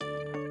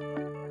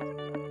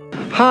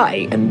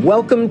Hi, and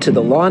welcome to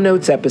the Law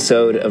Notes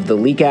episode of the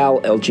Legal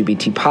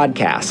LGBT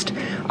podcast.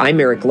 I'm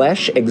Eric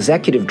Lesh,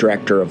 Executive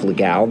Director of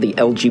Legal, the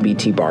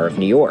LGBT Bar of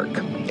New York.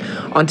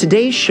 On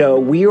today's show,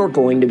 we are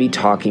going to be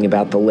talking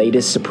about the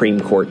latest Supreme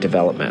Court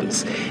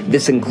developments.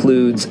 This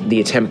includes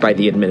the attempt by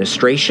the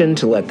administration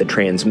to let the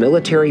trans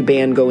military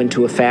ban go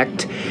into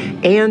effect,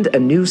 and a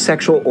new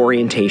sexual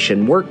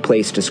orientation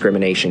workplace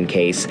discrimination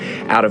case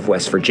out of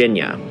West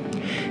Virginia.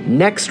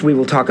 Next, we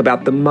will talk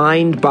about the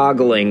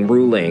mind-boggling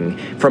ruling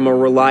from a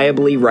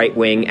reliably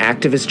right-wing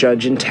activist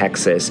judge in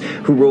Texas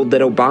who ruled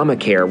that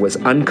Obamacare was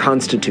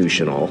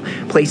unconstitutional,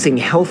 placing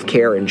health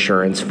care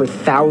insurance for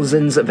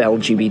thousands of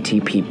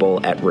LGBT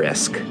people at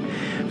risk.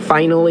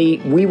 Finally,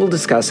 we will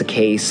discuss a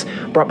case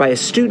brought by a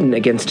student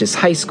against his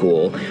high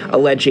school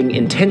alleging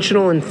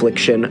intentional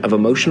infliction of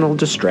emotional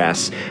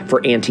distress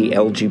for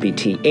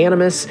anti-LGBT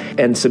animus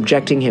and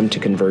subjecting him to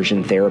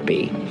conversion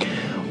therapy.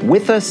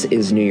 With us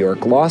is New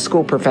York Law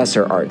School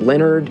professor Art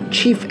Leonard,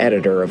 chief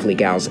editor of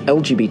Legal's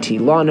LGBT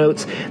Law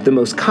Notes, the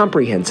most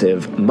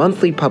comprehensive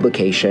monthly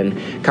publication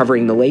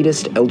covering the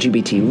latest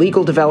LGBT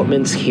legal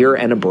developments here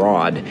and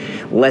abroad.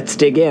 Let's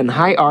dig in.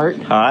 Hi, Art.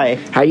 Hi.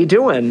 How you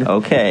doing?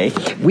 Okay.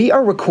 We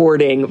are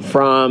recording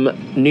from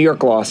New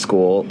York Law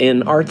School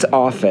in Art's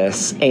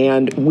office,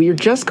 and we're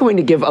just going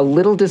to give a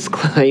little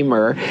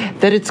disclaimer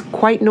that it's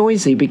quite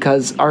noisy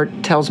because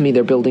Art tells me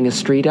they're building a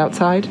street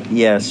outside.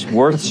 Yes,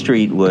 Worth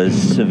Street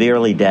was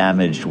severely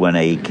damaged when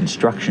a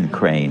construction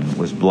crane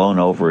was blown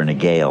over in a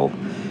gale.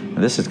 And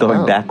this is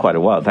going back quite a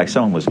while. In fact,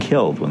 someone was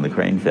killed when the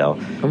crane fell.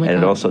 And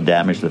it also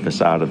damaged the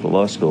facade of the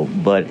law school.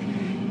 But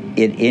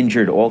it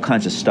injured all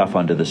kinds of stuff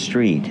under the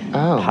street.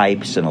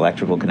 Pipes and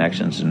electrical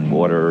connections and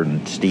water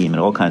and steam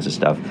and all kinds of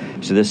stuff.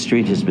 So this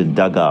street has been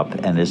dug up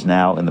and is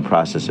now in the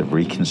process of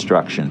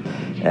reconstruction.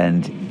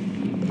 And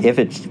if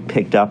it's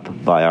picked up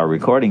by our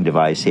recording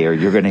device here,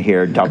 you're going to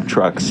hear dump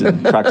trucks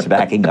and trucks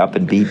backing up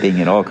and beeping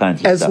and all kinds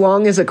of stuff. As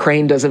long as a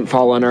crane doesn't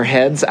fall on our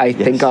heads, I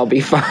think I'll be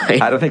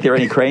fine. I don't think there are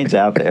any cranes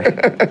out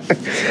there.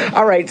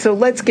 All right, so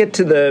let's get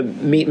to the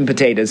meat and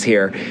potatoes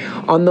here.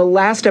 On the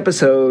last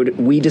episode,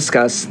 we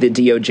discussed the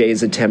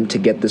DOJ's attempt to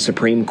get the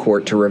Supreme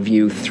Court to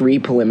review 3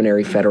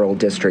 preliminary federal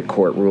district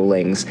court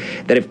rulings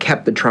that have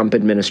kept the Trump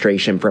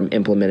administration from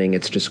implementing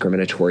its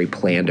discriminatory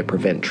plan to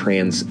prevent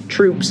trans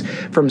troops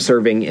from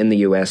serving in the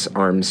U.S.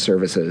 Armed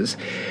Services.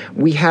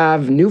 We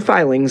have new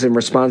filings in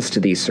response to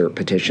these cert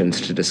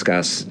petitions to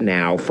discuss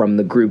now from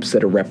the groups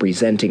that are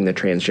representing the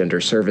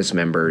transgender service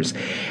members.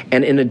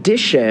 And in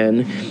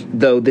addition,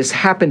 though this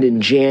happened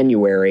in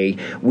January,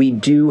 we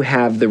do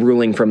have the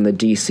ruling from the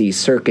D.C.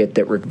 Circuit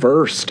that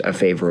reversed a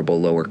favorable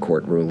lower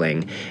court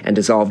ruling and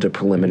dissolved a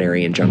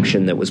preliminary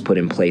injunction that was put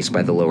in place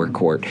by the lower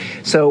court.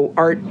 So,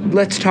 Art,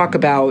 let's talk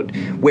about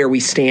where we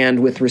stand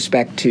with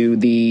respect to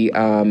the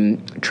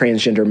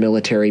transgender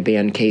military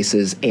ban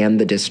cases and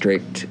the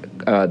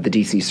the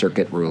D.C.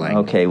 Circuit ruling.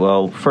 Okay,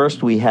 well,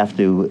 first we have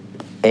to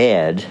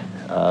add,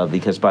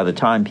 because by the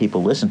time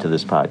people listen to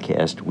this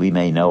podcast, we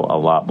may know a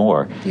lot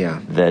more,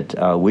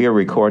 that we are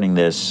recording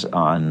this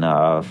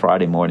on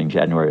Friday morning,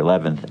 January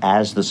 11th,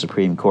 as the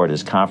Supreme Court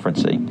is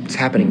conferencing. It's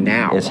happening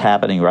now. It's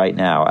happening right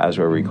now as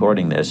we're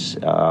recording this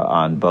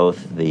on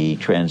both the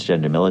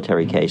transgender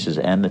military cases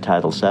and the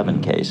Title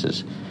VII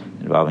cases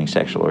involving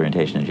sexual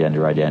orientation and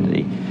gender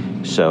identity.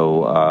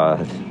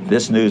 So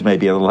this news may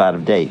be a little out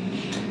of date.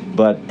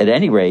 But at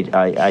any rate,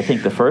 I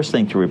think the first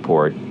thing to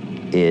report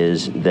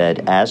is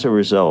that as a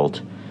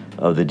result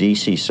of the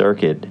D.C.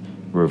 Circuit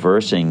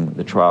reversing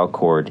the trial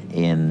court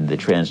in the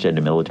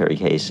transgender military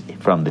case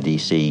from the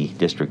D.C.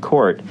 District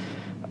Court,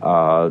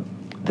 the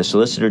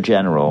Solicitor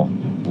General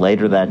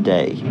later that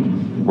day,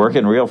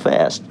 working real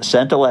fast,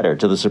 sent a letter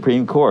to the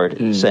Supreme Court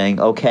saying,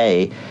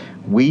 okay,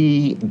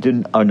 we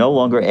are no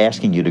longer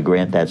asking you to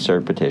grant that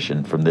cert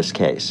petition from this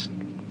case.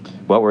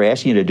 What we're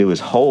asking you to do is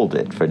hold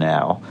it for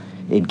now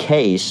in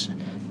case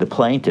the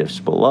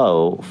plaintiffs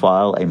below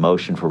file a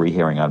motion for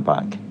rehearing en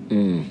banc,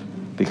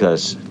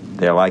 because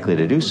they're likely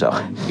to do so.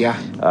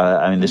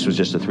 I mean, this was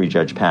just a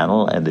 3-judge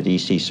panel, and the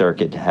D.C.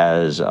 Circuit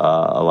has a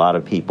lot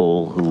of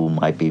people who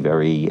might be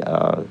very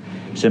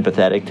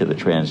sympathetic to the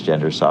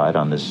transgender side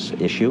on this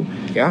issue.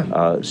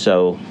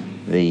 So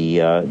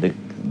the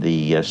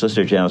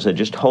Solicitor General said,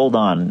 just hold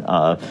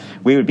on.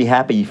 We would be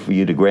happy for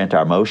you to grant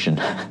our motion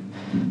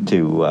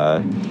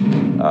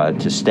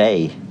to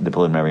stay the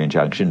preliminary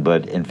injunction,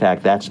 but in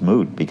fact that's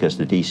moot because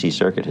the D.C.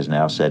 Circuit has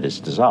now said it's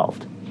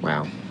dissolved.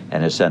 Wow.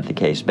 And has sent the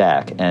case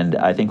back. And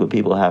I think what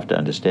people have to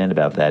understand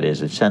about that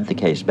is it sent the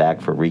case back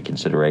for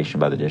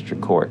reconsideration by the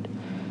district court.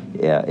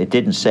 It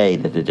didn't say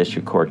that the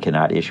district court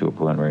cannot issue a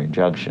preliminary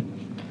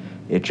injunction.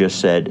 It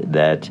just said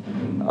that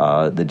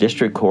the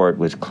district court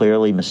was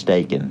clearly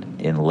mistaken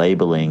in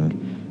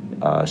labeling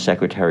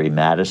Secretary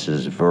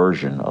Mattis's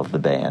version of the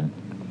ban,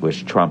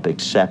 which Trump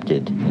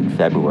accepted in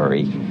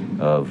February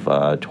of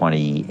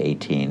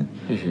 2018.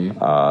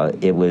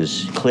 It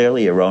was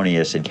clearly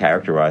erroneous in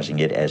characterizing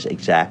it as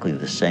exactly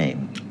the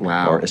same,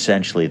 or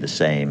essentially the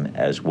same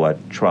as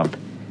what Trump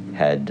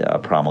had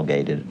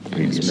promulgated the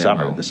previous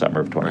summer, the summer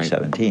of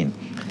 2017.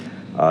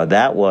 Right.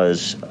 That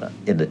was,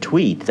 in the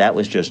tweet, that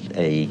was just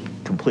a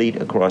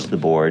complete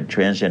across-the-board,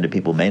 transgender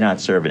people may not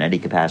serve in any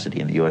capacity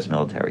in the U.S.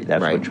 military.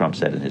 That's right. what Trump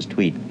said in his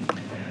tweet.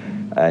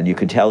 And you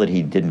can tell that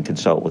he didn't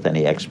consult with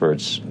any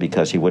experts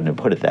because he wouldn't have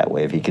put it that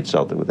way if he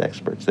consulted with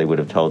experts. They would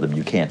have told him,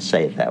 you can't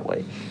say it that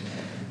way.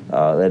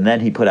 And then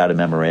he put out a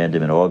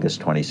memorandum in August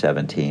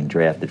 2017,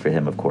 drafted for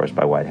him, of course,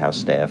 by White House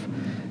staff,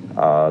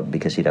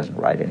 because he doesn't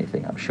write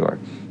anything, I'm sure,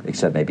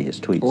 except maybe his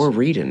tweets. Or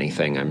read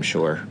anything, I'm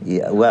sure.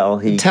 Yeah, well,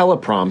 he...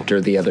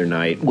 Teleprompter the other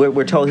night.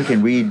 We're told he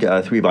can read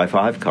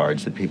 3x5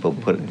 cards that people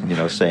put,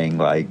 saying,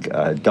 like,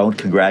 don't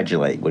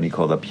congratulate, when he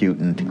called up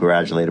Putin to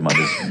congratulate him on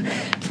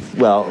his...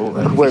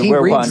 Well, he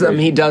reads them.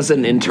 He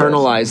doesn't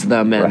internalize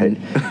them,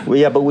 and right. Well,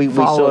 yeah, but we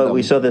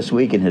them. saw this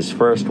week in his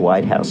first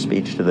White House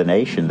speech to the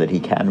nation that he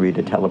can read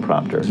a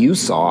teleprompter. You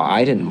saw.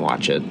 I didn't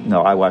watch it.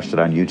 No, I watched it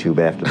on YouTube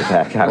after the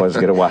fact. I was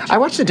going to watch it. I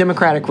watched the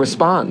Democratic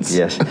response.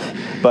 Yes,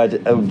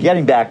 but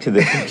getting back to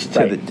the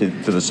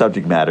to the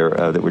subject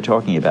matter that we're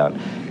talking about.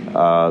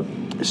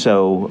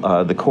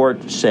 So the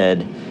court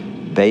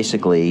said,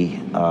 basically,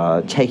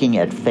 taking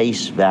at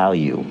face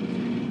value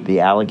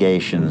the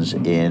allegations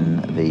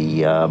in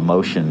the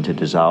motion to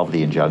dissolve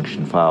the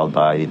injunction filed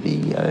by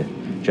the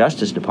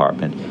Justice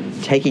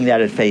Department, taking that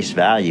at face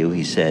value,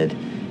 he said,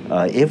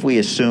 if we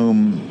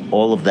assume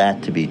all of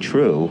that to be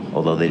true,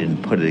 although they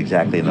didn't put it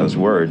exactly in those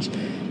words,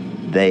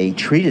 they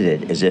treated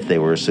it as if they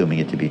were assuming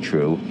it to be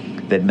true,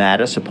 that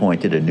Mattis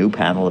appointed a new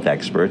panel of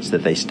experts,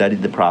 that they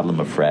studied the problem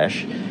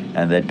afresh,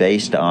 and that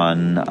based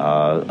on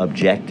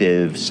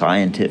objective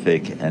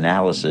scientific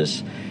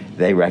analysis,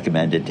 they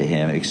recommended to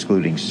him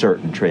excluding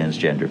certain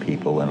transgender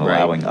people and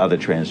allowing other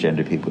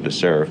transgender people to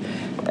serve.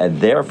 And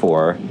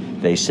therefore,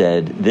 they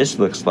said, this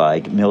looks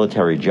like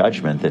military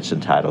judgment that's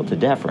entitled to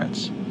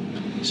deference.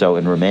 So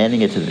in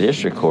remanding it to the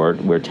district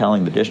court, we're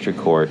telling the district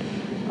court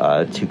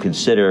to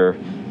consider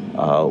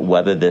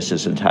whether this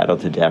is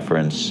entitled to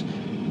deference,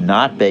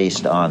 not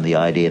based on the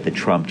idea that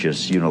Trump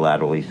just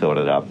unilaterally thought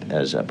it up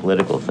as a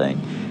political thing,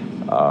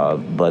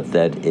 but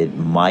that it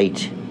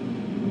might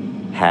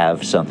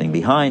have something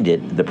behind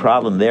it. The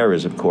problem there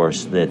is, of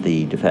course, that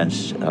the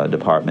Defense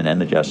Department and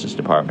the Justice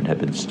Department have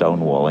been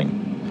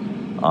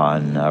stonewalling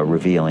on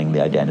revealing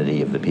the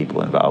identity of the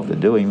people involved in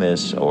doing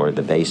this or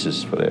the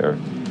basis for their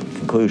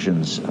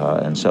conclusions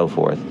and so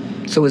forth.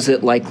 So is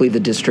it likely the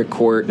district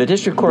court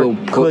will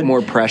put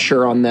more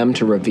pressure on them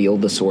to reveal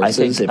the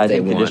sources I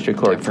think want the district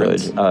court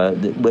deference?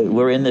 could.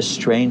 We're in this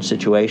strange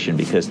situation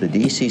because the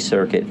D.C.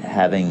 Circuit,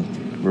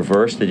 having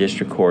reversed the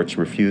district court's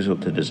refusal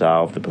to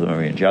dissolve the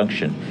preliminary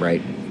injunction,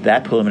 right,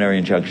 that preliminary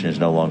injunction is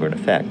no longer in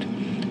effect.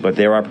 But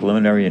there are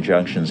preliminary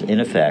injunctions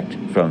in effect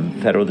from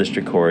federal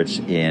district courts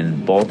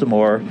in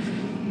Baltimore,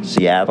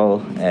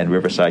 Seattle, and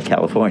Riverside,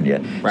 California.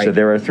 Right. So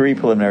there are 3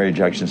 preliminary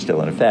injunctions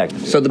still in effect.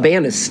 So the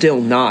ban is still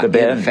not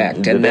in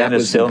effect, and that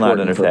was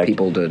important for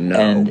people to know.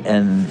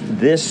 And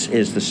this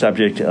is the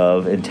subject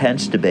of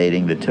intense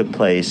debating that took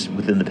place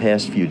within the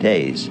past few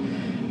days,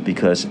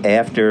 because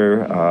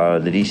after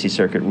the D.C.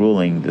 Circuit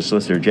ruling, the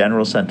Solicitor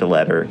General sent a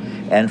letter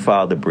and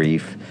filed a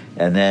brief,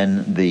 and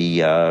then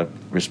the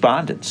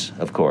respondents,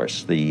 of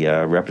course, the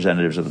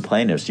representatives of the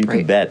plaintiffs, you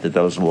can bet that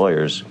those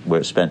lawyers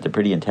spent a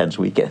pretty intense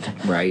weekend.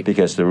 Right.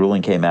 Because the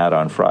ruling came out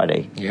on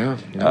Friday.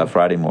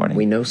 Friday morning.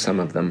 We know some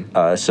of them.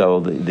 So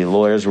the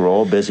lawyers were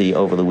all busy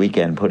over the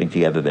weekend putting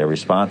together their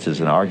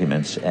responses and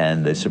arguments,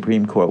 and the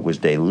Supreme Court was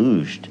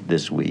deluged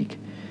this week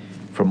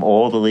from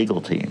all the legal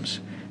teams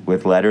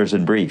with letters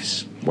and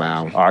briefs.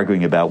 Wow.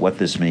 Arguing about what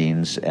this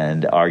means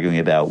and arguing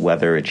about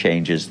whether it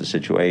changes the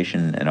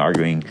situation and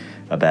arguing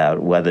about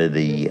whether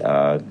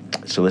the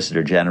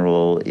Solicitor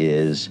General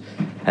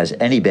has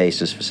any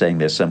basis for saying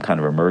there's some kind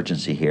of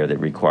emergency here that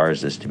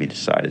requires this to be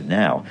decided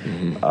now.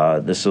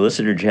 Mm-hmm. The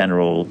Solicitor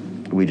General,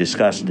 we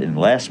discussed in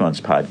last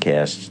month's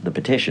podcast, the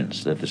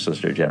petitions that the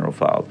Solicitor General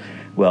filed.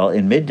 Well,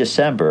 in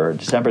mid-December,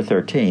 December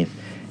 13th,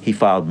 he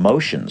filed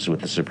motions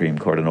with the Supreme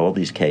Court in all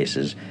these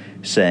cases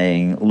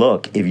saying,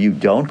 look, if you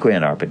don't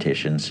grant our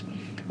petitions,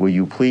 will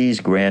you please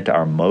grant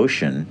our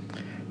motion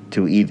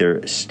to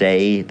either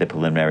stay the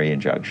preliminary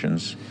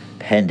injunctions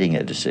pending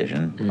a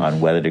decision on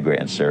whether to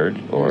grant cert,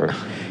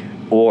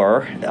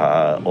 or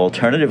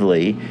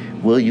alternatively,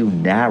 will you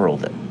narrow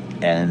them?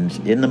 And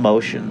in the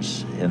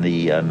motions, in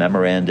the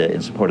memoranda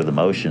in support of the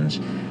motions,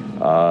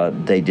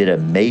 they did a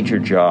major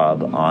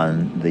job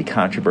on the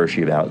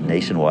controversy about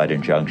nationwide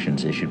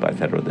injunctions issued by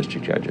federal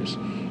district judges.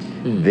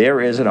 There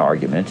is an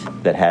argument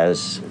that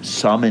has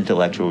some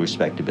intellectual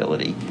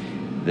respectability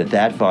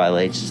that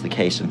violates the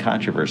case and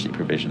controversy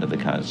provision of the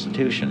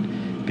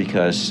Constitution,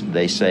 because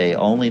they say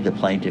only the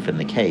plaintiff in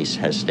the case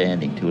has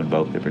standing to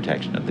invoke the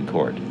protection of the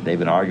court. They've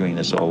been arguing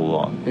this all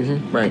along.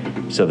 Mm-hmm.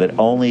 Right. So that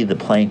only the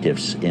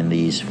plaintiffs in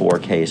these 4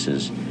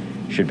 cases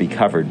should be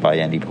covered by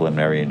any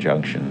preliminary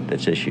injunction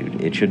that's issued.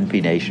 It shouldn't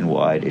be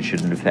nationwide. It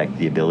shouldn't affect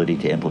the ability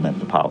to implement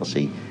the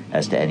policy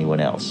as to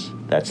anyone else.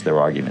 That's their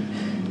argument.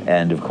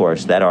 And, of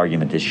course, that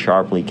argument is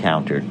sharply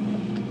countered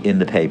in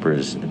the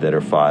papers that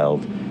are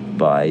filed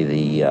by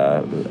the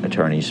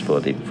attorneys for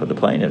the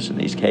plaintiffs in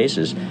these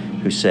cases,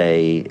 who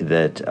say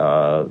that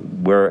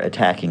we're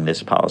attacking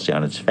this policy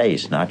on its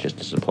face, not just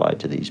as applied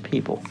to these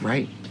people.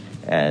 Right.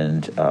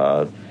 And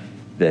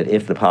that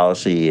if the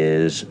policy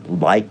is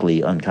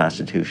likely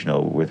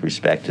unconstitutional with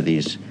respect to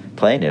these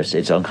plaintiffs,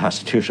 it's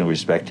unconstitutional with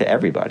respect to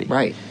everybody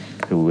right.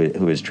 who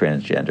is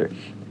transgender.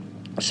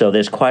 So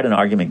there's quite an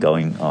argument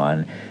going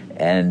on,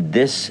 and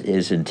this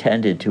is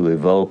intended to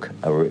evoke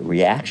a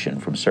reaction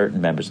from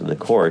certain members of the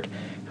court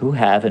who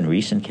have, in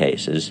recent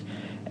cases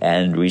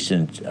and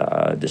recent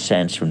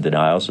dissents from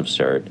denials of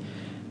cert,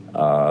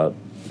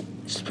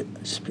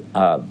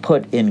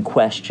 put in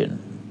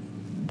question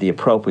the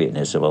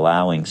appropriateness of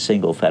allowing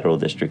single federal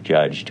district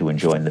judge to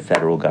enjoin the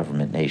federal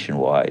government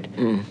nationwide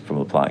from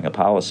applying a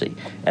policy.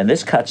 And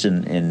this cuts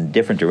in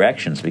different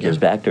directions, because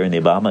back during the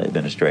Obama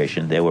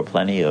administration, there were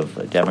plenty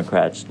of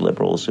Democrats,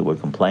 liberals who were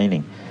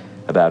complaining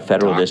about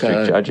federal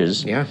district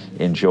judges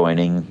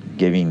enjoining,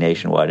 giving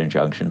nationwide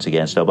injunctions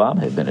against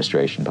Obama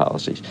administration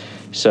policies.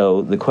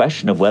 So the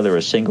question of whether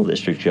a single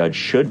district judge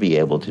should be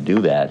able to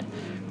do that,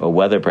 or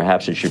whether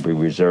perhaps it should be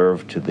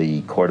reserved to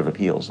the Court of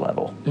Appeals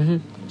level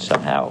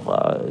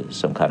somehow,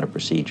 some kind of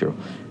procedure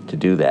to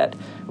do that,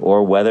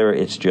 or whether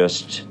it's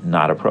just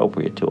not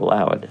appropriate to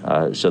allow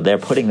it. So they're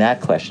putting that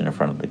question in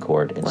front of the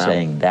court and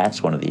saying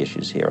that's one of the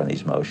issues here on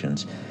these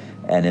motions.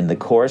 And in the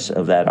course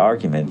of that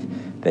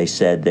argument, they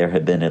said there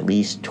had been at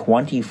least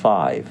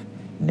 25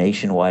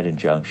 nationwide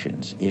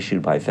injunctions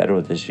issued by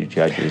federal district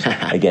judges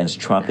against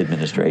Trump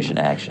administration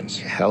actions.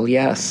 Hell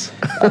yes.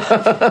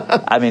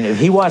 I mean, if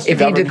he wants to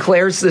he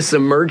declares this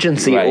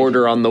emergency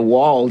order on the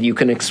wall, you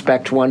can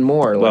expect one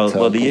more.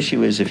 Well, the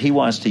issue is if he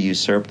wants to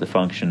usurp the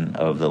function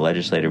of the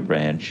legislative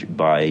branch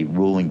by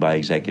ruling by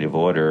executive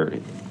order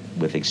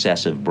with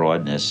excessive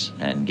broadness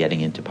and getting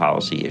into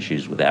policy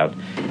issues without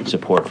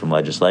support from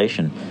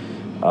legislation,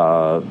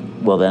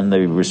 well, then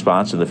the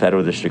response of the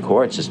federal district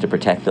courts is to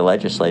protect the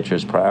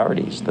legislature's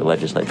priorities, the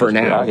legislature's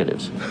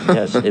prerogatives.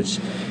 Yes,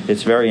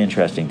 it's very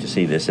interesting to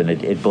see this, and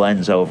it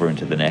blends over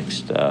into the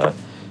next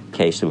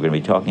case that we're going to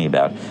be talking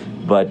about.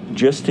 But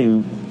just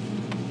to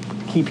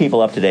keep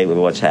people up to date with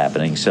what's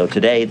happening, so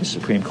today the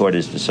Supreme Court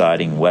is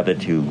deciding whether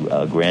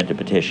to grant a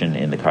petition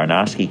in the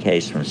Karnosky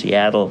case from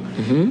Seattle,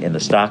 in the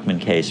Stockman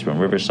case from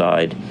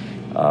Riverside,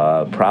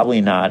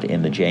 probably not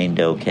in the Jane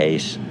Doe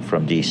case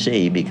from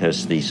D.C.,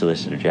 because the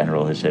Solicitor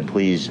General has said,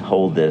 please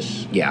hold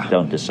this,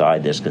 don't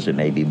decide this, because it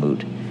may be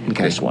moot,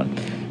 this one.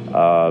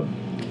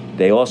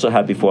 They also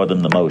have before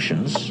them the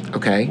motions,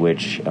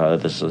 which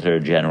the Solicitor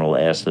General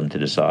asked them to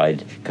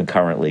decide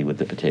concurrently with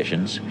the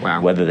petitions.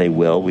 Whether they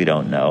will, we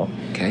don't know.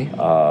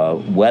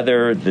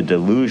 Whether the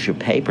deluge of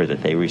paper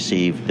that they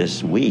received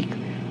this week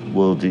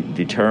will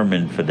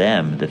determine for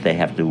them that they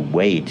have to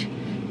wait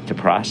to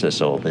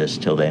process all this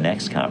till their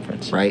next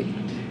conference.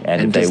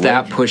 And does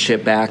that push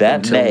it back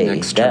until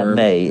next term? That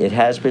may. It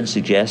has been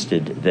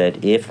suggested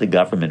that if the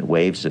government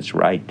waives its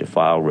right to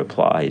file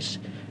replies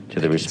to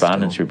the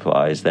respondents'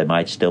 replies, they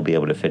might still be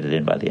able to fit it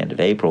in by the end of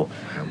April.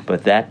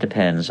 But that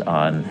depends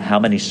on how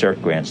many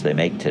cert grants they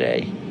make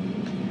today,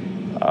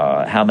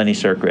 how many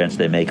cert grants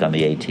they make on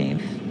the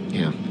 18th,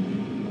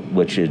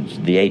 which is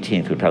the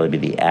 18th would probably be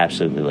the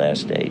absolutely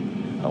last date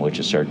on which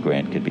a cert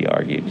grant could be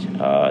argued,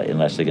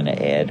 unless they're going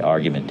to add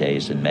argument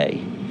days in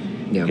May.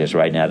 Because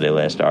right now their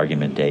last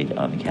argument date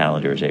on the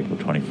calendar is April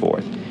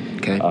 24th.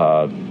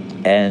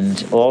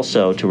 And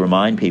also to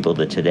remind people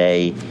that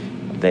today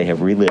they have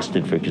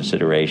relisted for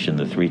consideration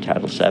the 3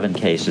 Title VII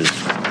cases.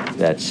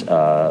 That's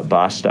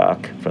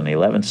Bostock from the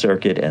 11th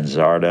Circuit and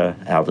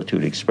Zarda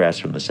Altitude Express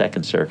from the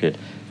 2nd Circuit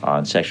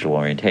on sexual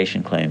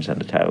orientation claims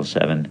under Title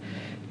VII,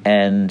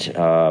 and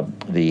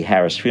the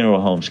Harris Funeral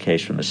Homes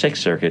case from the 6th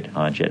Circuit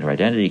on gender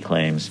identity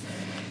claims.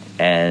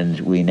 And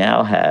we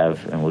now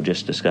have, and we'll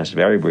just discuss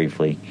very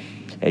briefly,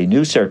 a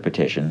new cert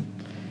petition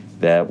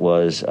that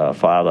was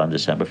filed on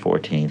December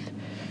 14th.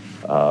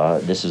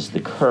 This is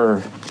the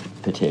Kerr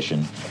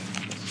petition,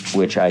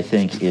 which I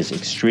think is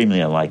extremely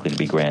unlikely to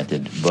be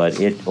granted, but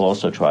it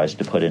also tries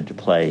to put into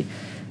play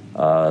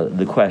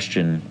the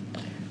question,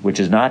 which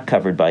is not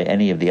covered by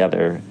any of the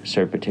other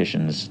cert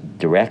petitions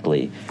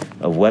directly,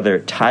 of whether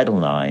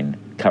Title IX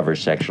covers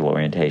sexual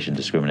orientation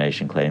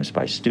discrimination claims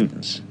by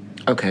students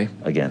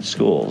against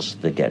schools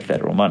that get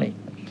federal money.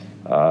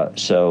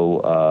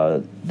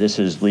 So this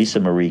is Lisa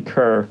Marie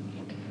Kerr,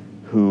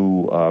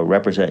 who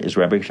is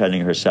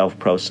representing herself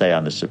pro se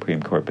on the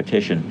Supreme Court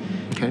petition.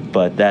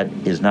 But that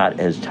is not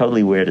as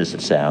totally weird as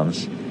it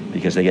sounds,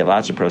 because they get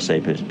lots of pro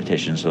se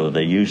petitions, so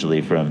they're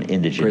usually from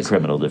indigent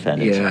criminal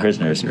defendants and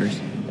prisoners.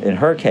 In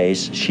her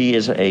case, she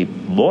is a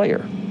lawyer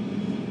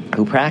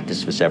who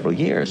practiced for several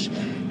years.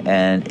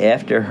 And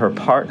after her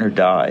partner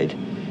died,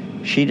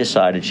 she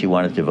decided she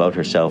wanted to devote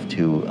herself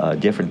to a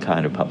different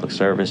kind of public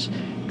service,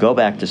 go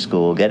back to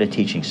school, get a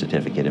teaching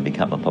certificate, and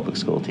become a public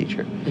school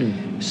teacher.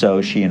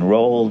 So she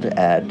enrolled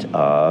at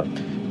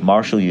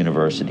Marshall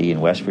University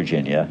in West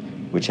Virginia,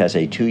 which has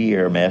a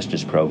 2-year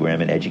master's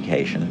program in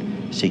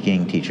education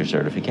seeking teacher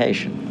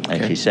certification.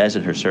 And she says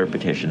in her cert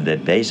petition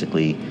that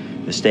basically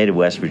the state of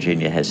West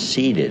Virginia has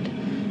ceded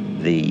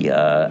the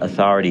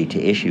authority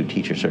to issue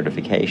teacher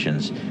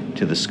certifications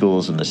to the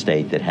schools in the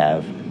state that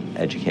have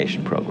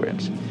education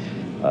programs.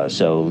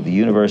 So the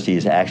university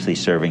is actually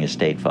serving a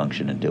state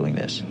function in doing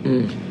this.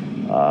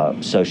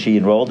 So she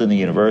enrolled in the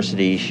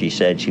university. She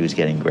said she was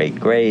getting great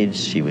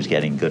grades. She was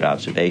getting good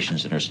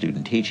observations in her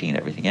student teaching and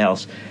everything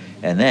else.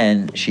 And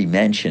then she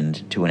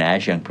mentioned to an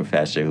adjunct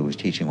professor who was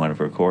teaching one of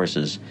her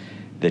courses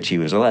that she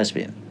was a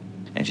lesbian.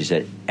 And she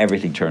said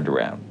everything turned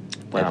around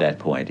at that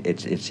point.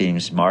 It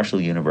seems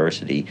Marshall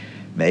University,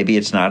 maybe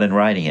it's not in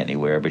writing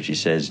anywhere, but she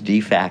says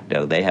de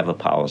facto they have a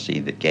policy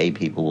that gay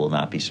people will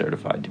not be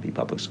certified to be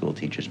public school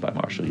teachers by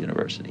Marshall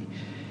University.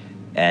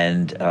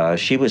 And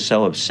she was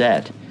so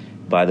upset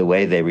by the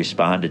way they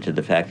responded to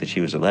the fact that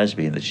she was a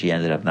lesbian that she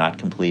ended up not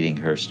completing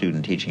her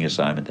student teaching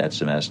assignment that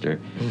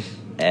semester,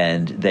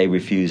 and they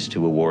refused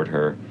to award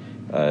her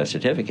a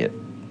certificate.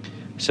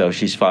 So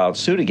she's filed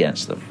suit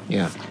against them.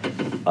 Yeah.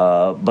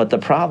 But the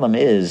problem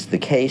is the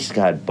case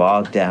got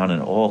bogged down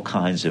in all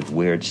kinds of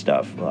weird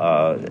stuff.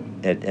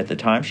 At the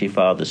time she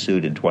filed the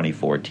suit in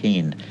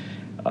 2014,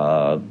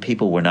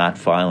 people were not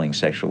filing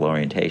sexual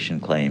orientation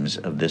claims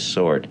of this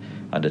sort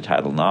under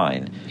Title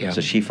IX. Yeah.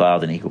 So she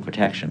filed an equal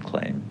protection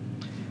claim.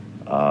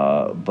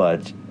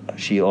 But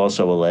she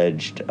also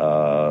alleged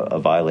a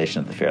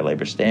violation of the Fair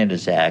Labor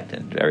Standards Act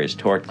and various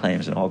tort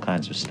claims and all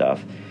kinds of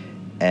stuff.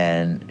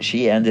 And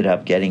she ended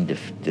up getting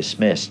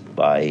dismissed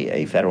by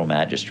a federal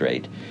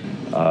magistrate.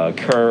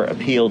 Kerr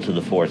appealed to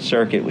the Fourth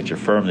Circuit, which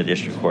affirmed the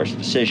district court's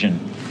decision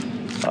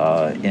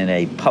in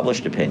a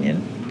published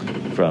opinion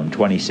from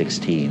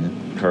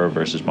 2016, Kerr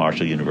versus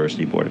Marshall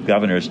University Board of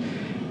Governors.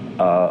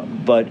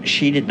 But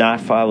she did not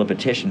file a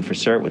petition for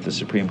cert with the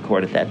Supreme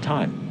Court at that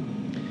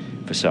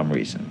time for some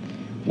reason.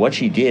 What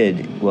she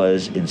did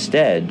was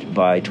instead,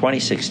 by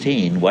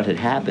 2016, what had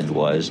happened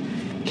was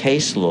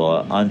case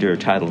law under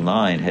Title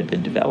IX had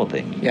been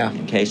developing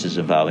in cases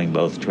involving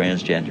both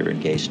transgender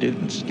and gay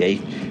students. Gay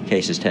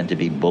cases tend to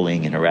be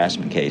bullying and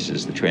harassment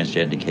cases. The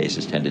transgender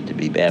cases tended to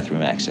be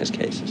bathroom access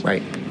cases.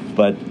 Right.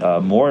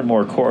 But more and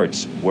more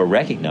courts were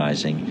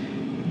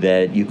recognizing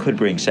that you could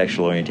bring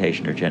sexual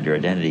orientation or gender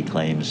identity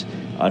claims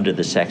under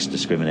the sex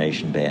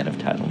discrimination ban of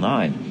Title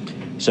IX.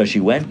 So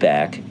she went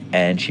back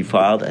and she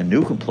filed a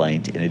new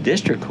complaint in a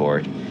district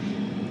court,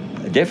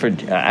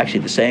 actually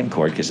the same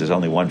court because there's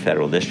only one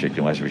federal district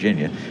in West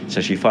Virginia.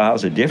 So she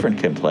files a different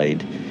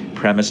complaint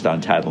premised on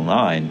Title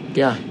IX.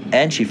 Yeah.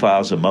 And she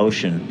files a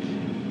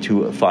motion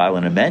to file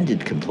an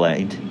amended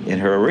complaint in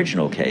her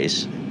original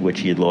case, which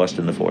she had lost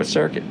in the Fourth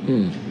Circuit.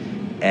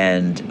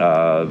 And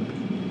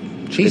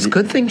geez,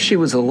 good thing she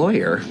was a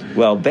lawyer.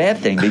 Well, bad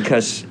thing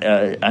because,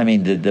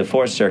 the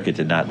Fourth Circuit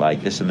did not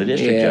like this and the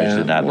district judge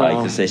did not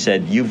like this. They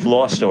said, you've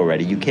lost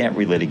already. You can't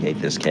relitigate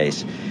this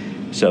case.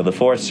 So the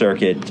Fourth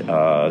Circuit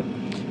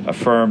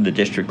affirmed the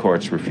district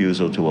court's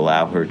refusal to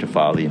allow her to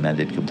file the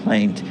amended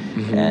complaint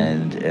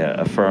and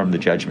affirmed the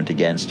judgment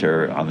against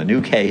her on the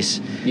new case.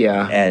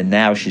 Yeah. And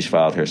now she's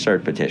filed her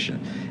cert petition.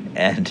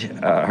 And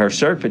her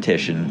cert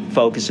petition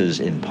focuses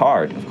in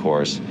part, of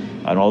course,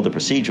 on all the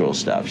procedural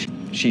stuff.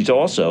 She's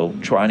also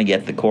trying to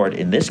get the court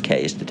in this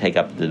case to take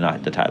up the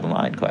Title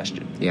IX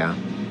question. Yeah.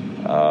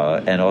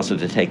 And also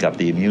to take up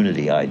the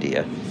immunity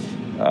idea.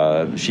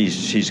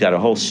 She's got a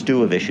whole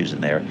stew of issues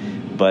in there.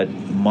 But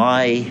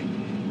my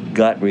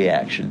gut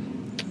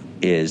reaction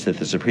is that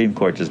the Supreme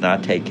Court does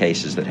not take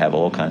cases that have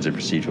all kinds of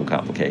procedural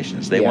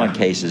complications. They want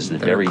cases that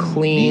very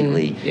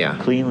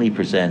cleanly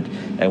present.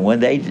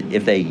 And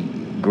if they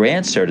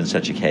grant cert in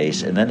such a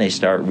case, and then they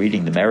start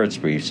reading the merits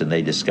briefs and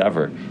they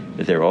discover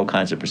that there are all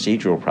kinds of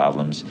procedural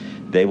problems,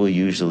 they will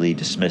usually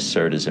dismiss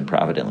cert as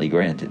improvidently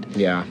granted.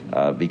 Yeah.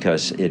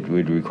 Because it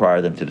would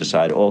require them to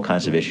decide all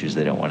kinds of issues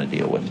they don't want to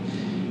deal with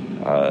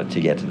to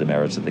get to the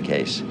merits of the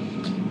case.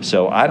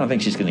 So I don't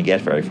think she's going to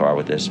get very far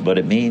with this, but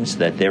it means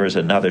that there is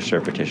another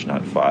cert petition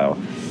on file.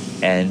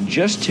 And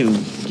just to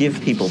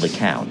give people the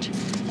count,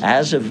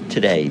 as of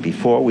today,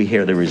 before we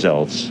hear the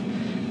results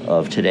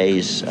of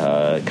today's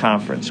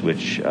conference,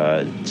 which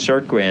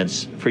cert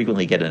grants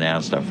frequently get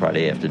announced on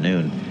Friday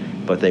afternoon,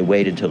 but they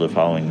wait until the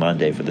following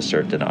Monday for the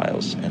cert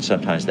denials, and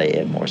sometimes they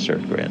add more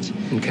cert grants.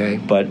 Okay.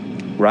 But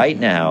right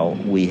now,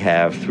 we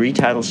have 3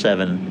 Title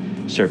VII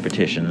cert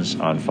petitions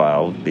on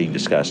file being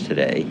discussed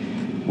today.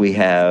 We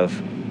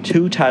have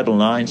 2 Title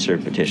IX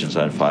cert petitions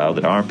on file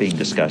that aren't being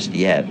discussed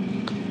yet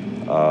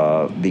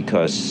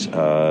because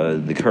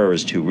the Kerr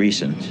is too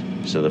recent,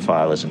 so the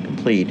file isn't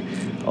complete,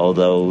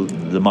 although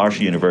the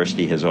Marshall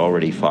University has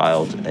already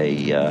filed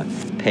a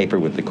paper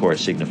with the court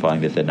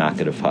signifying that they're not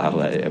going to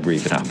file a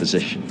brief in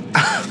opposition.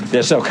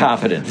 They're so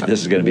confident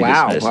this is going to be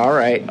dismissed. Wow, all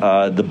right.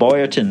 The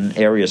Boyerton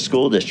Area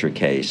School District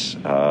case,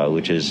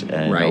 which is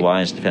an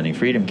Alliance Defending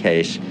Freedom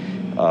case,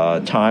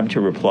 time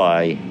to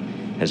reply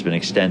has been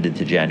extended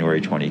to January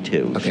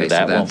 22. Okay, so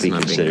that won't be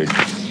considered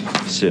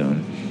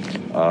soon.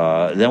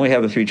 Then we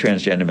have the 3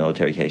 transgender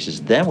military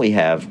cases. Then we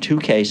have 2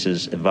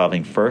 cases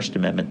involving First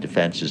Amendment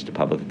defenses to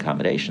public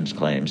accommodations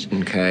claims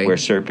where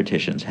cert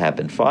petitions have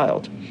been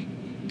filed.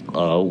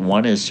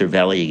 One is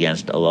Cervelli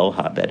against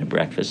Aloha Bed and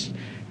Breakfast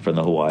from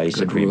the Hawaii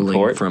Supreme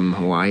Court. From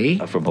Hawaii.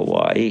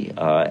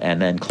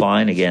 And then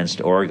Klein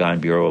against Oregon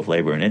Bureau of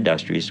Labor and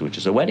Industries, which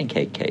is a wedding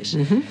cake case.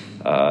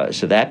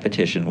 So that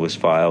petition was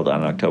filed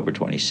on October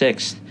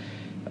 26th,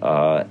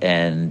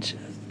 and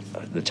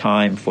the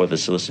time for the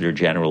Solicitor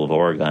General of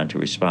Oregon to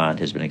respond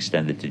has been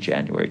extended to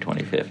January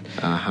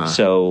 25th.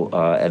 So,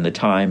 and the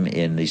time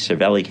in the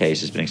Cervelli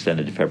case has been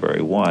extended to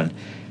February 1.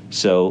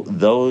 So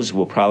those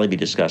will probably be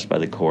discussed by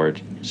the court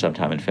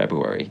sometime in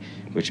February,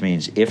 which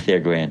means if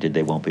they're granted,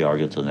 they won't be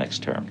argued till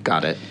next term.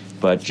 Got it.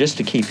 But just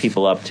to keep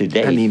people up to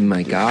date, I mean,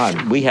 my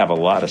God, we have a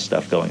lot of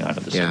stuff going on at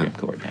the Supreme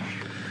Court now.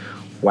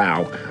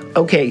 Wow.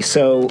 Okay,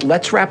 so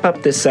let's wrap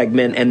up this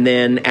segment, and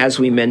then, as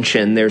we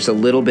mentioned, there's a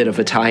little bit of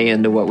a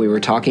tie-in to what we were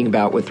talking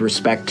about with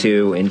respect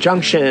to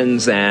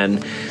injunctions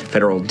and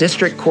federal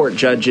district court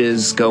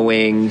judges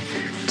going,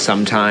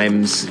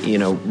 sometimes,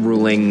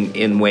 ruling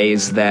in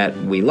ways that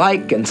we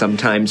like, and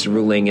sometimes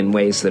ruling in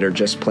ways that are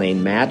just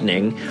plain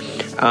maddening.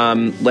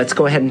 Let's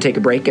go ahead and take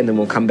a break, and then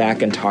we'll come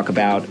back and talk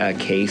about a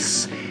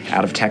case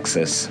out of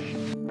Texas.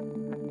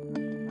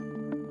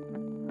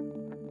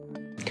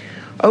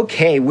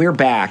 Okay, we're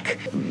back.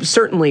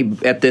 Certainly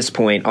at this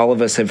point, all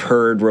of us have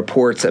heard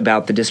reports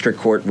about the district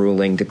court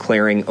ruling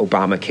declaring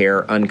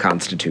Obamacare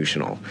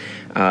unconstitutional.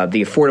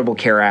 The Affordable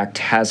Care Act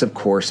has, of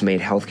course, made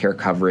health care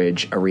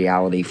coverage a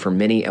reality for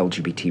many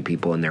LGBT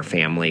people and their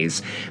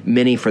families,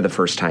 many for the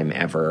first time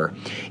ever.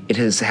 It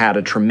has had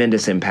a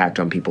tremendous impact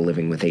on people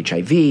living with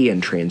HIV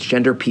and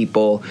transgender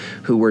people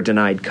who were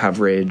denied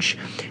coverage.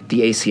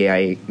 The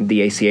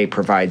ACA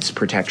provides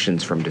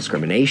protections from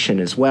discrimination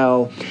as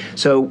well.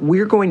 So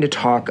we're going to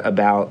talk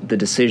about the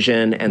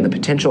decision and the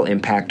potential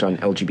impact on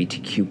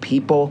LGBTQ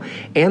people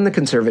and the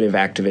conservative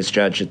activist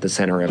judge at the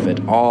center of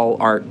it all.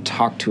 Art,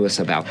 talk to us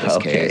about this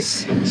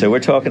case. So we're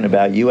talking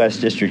about U.S.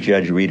 District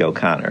Judge Reed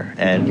O'Connor.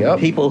 And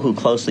people who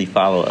closely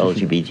follow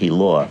LGBT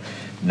law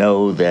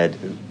know that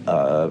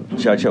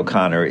Judge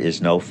O'Connor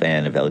is no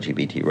fan of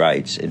LGBT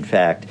rights. In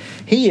fact,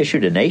 he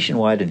issued a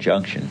nationwide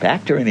injunction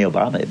back during the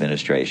Obama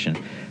administration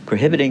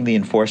prohibiting the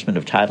enforcement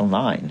of Title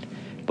IX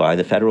by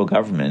the federal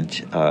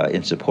government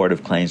in support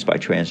of claims by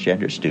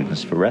transgender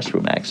students for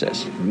restroom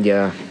access.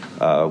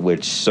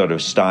 Which sort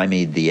of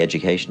stymied the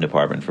Education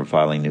Department from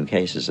filing new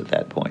cases at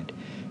that point.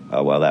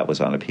 While that was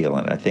on appeal,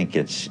 and I think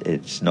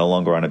it's no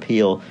longer on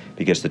appeal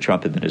because the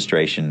Trump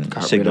administration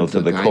signaled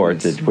to the court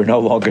that we're no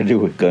longer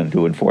going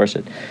to enforce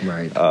it.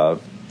 Right.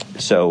 But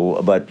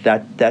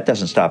that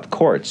doesn't stop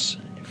courts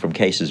from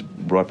cases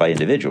brought by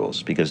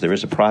individuals, because there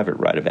is a private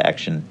right of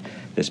action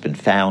that's been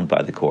found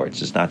by the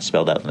courts. It's not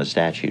spelled out in the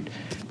statute,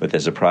 but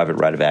there's a private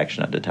right of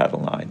action under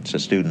Title IX. So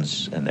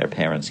students and their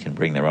parents can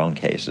bring their own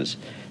cases,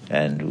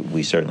 and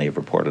we certainly have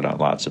reported on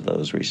lots of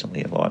those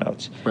recently in Law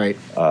Notes. Right.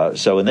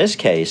 So in this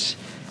case,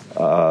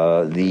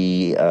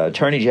 the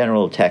Attorney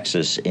General of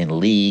Texas, in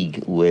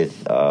league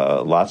with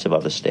lots of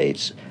other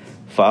states,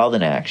 filed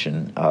an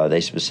action.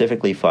 They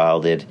specifically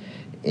filed it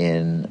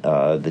in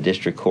the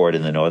district court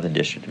in the Northern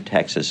District of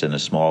Texas in a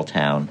small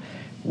town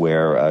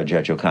where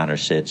Judge O'Connor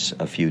sits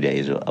a few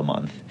days a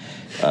month.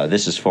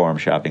 This is forum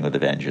shopping with a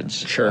vengeance.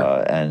 Sure.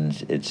 And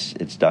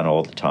it's done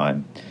all the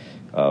time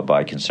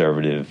by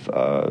conservative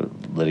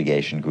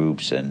litigation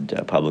groups and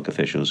public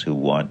officials who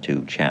want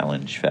to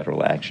challenge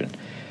federal action.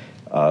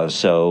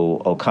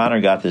 So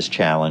O'Connor got this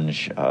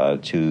challenge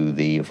to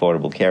the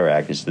Affordable Care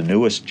Act. It's the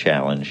newest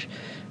challenge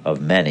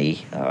of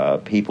many.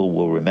 People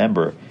will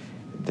remember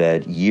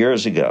that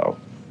years ago,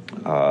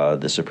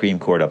 the Supreme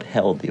Court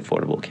upheld the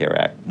Affordable Care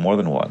Act more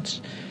than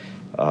once.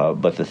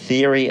 But the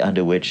theory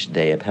under which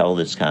they upheld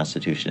its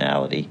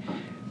constitutionality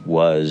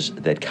was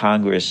that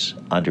Congress,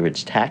 under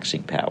its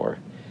taxing power,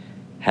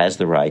 has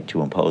the right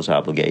to impose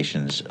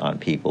obligations on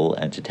people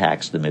and to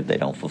tax them if they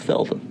don't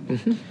fulfill them.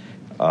 Mm-hmm.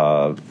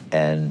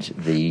 And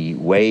the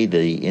way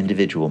the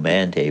individual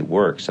mandate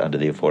works under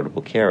the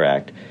Affordable Care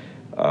Act,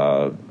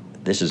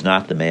 this is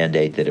not the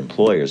mandate that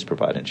employers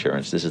provide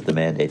insurance. This is the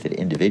mandate that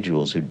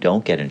individuals who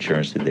don't get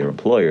insurance through their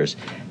employers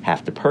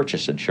have to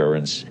purchase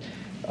insurance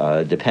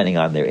depending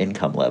on their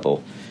income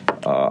level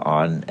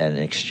on an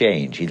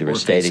exchange, either a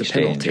state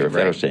exchange or a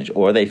federal exchange,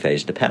 or they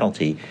faced a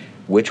penalty,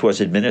 which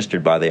was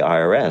administered by the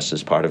IRS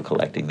as part of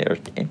collecting their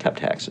income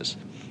taxes.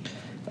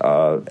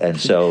 And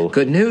so,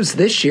 good news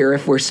this year: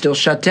 if we're still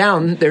shut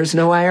down, there's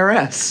no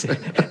IRS.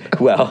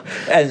 Well,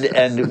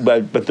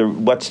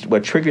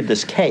 what triggered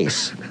this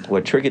case?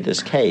 What triggered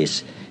this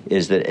case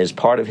is that as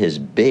part of his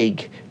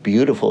big,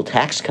 beautiful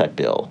tax cut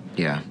bill,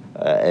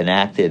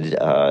 enacted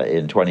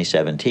in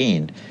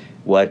 2017,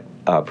 what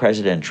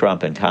President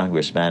Trump and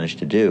Congress managed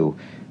to do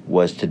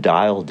was to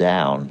dial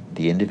down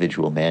the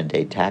individual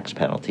mandate tax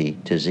penalty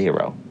to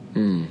zero.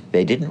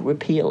 They didn't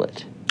repeal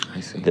it. I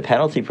see. The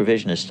penalty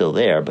provision is still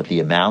there, but the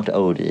amount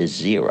owed is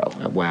zero.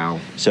 Wow.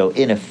 So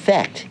in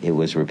effect, it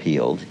was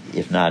repealed.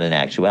 If not in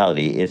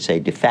actuality, it's a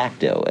de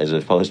facto as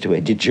opposed to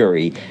a de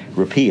jure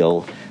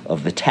repeal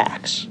of the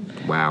tax.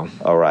 Wow.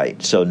 All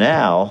right. So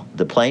now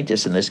the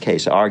plaintiffs in this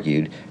case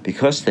argued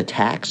because the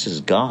tax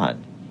is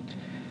gone,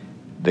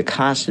 the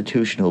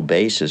constitutional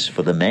basis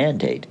for the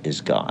mandate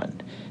is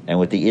gone. And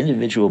with the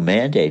individual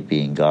mandate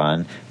being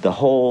gone, the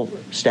whole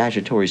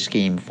statutory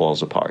scheme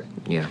falls apart.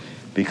 Yeah.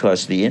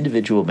 Because the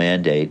individual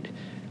mandate,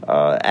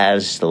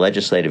 as the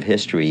legislative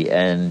history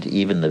and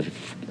even the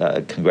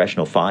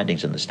congressional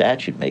findings in the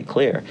statute make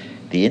clear,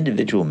 the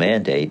individual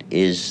mandate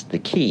is the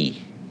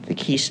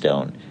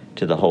keystone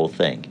to the whole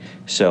thing.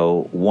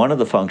 So one of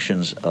the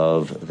functions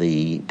of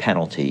the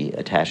penalty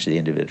attached to the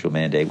individual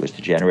mandate was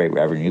to generate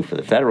revenue for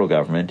the federal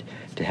government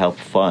to help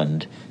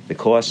fund the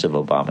costs of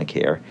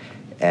Obamacare,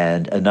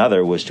 and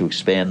another was to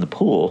expand the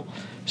pool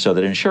so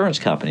that insurance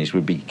companies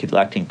would be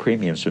collecting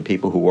premiums from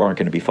people who weren't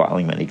going to be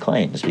filing many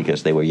claims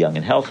because they were young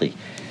and healthy,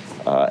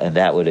 and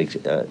that would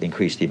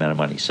increase the amount of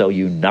money. So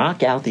you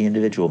knock out the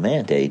individual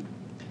mandate,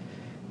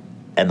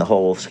 and the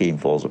whole scheme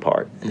falls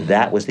apart. Mm-hmm.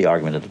 That was the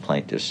argument of the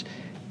plaintiffs,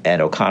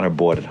 and O'Connor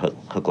bought it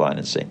hook, line,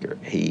 and sinker.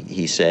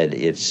 He said,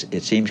 it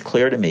seems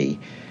clear to me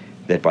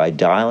that by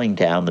dialing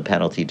down the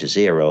penalty to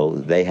zero,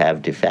 they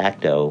have de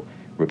facto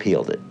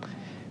repealed it,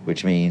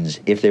 which means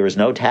if there is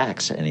no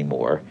tax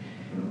anymore,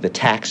 the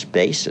tax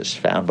basis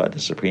found by the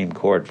Supreme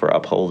Court for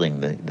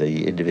upholding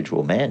the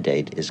individual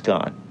mandate is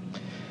gone.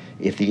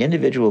 If the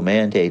individual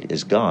mandate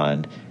is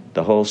gone,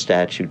 the whole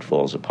statute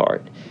falls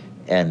apart.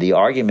 And the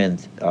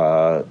argument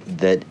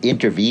that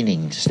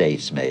intervening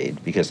states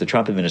made, because the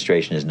Trump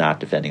administration is not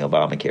defending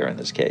Obamacare in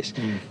this case,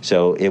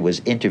 so it was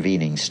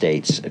intervening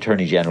states,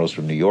 attorney generals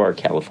from New York,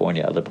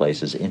 California, other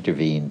places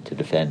intervened to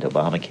defend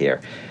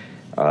Obamacare.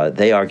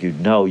 They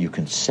argued, no, you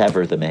can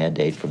sever the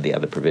mandate from the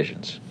other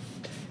provisions.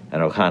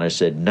 And O'Connor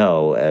said,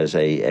 no, as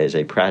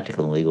a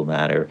practical and legal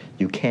matter,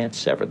 you can't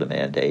sever the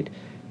mandate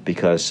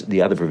because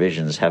the other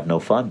provisions have no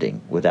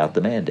funding without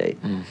the mandate.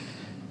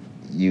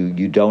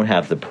 You don't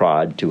have the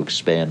prod to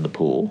expand the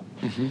pool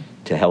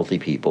to healthy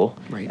people,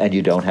 right, and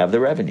you don't have the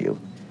revenue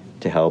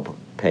to help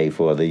pay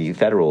for the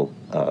federal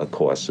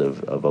costs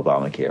of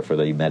Obamacare, for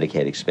the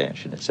Medicaid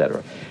expansion, et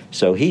cetera.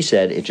 So he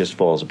said it just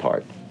falls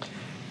apart.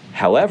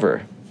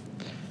 However,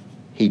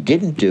 he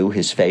didn't do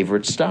his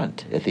favorite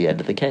stunt at the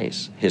end of the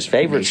case. His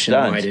favorite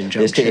stunt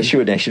is to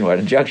issue a nationwide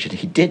injunction.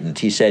 He didn't.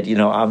 He said,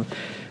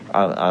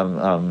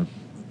 I'm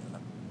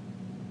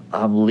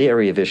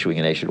leery of issuing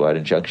a nationwide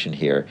injunction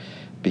here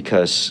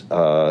because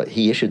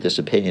he issued this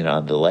opinion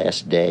on the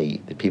last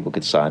day that people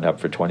could sign up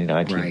for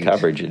 2019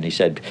 coverage. And he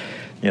said,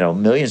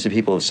 millions of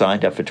people have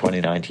signed up for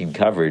 2019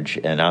 coverage,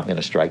 and I'm going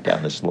to strike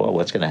down this law.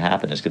 What's going to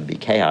happen is going to be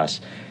chaos.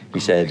 He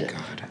said,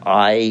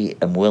 I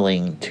am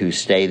willing to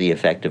stay the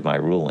effect of my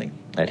ruling.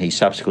 And he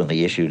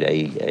subsequently issued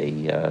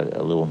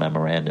a little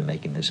memorandum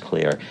making this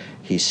clear.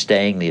 He's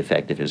staying the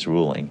effect of his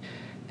ruling.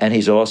 And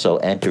he's also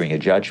entering a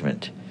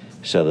judgment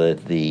so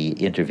that the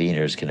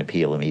interveners can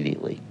appeal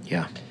immediately.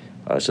 Yeah.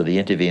 So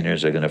the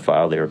interveners are going to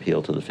file their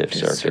appeal to the Fifth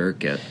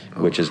Circuit.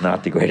 Which is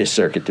not the greatest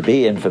circuit to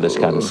be in for this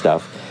kind of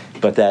stuff.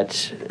 But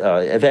that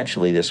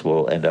eventually this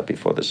will end up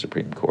before the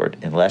Supreme Court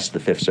unless the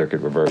Fifth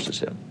Circuit reverses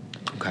him.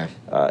 Okay.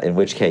 In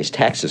which case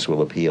Texas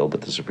will appeal, but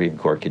the Supreme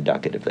Court can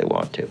duck it if they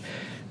want to.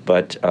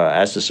 But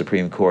as the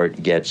Supreme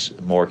Court gets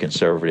more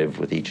conservative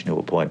with each new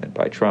appointment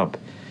by Trump,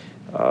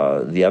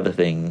 the other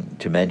thing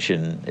to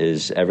mention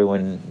is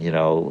everyone,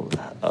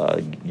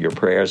 your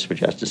prayers for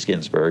Justice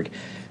Ginsburg.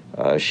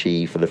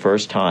 She, for the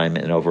first time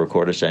in over a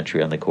quarter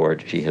century on the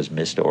court, she has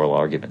missed oral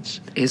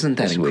arguments. Isn't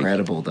that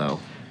incredible, though?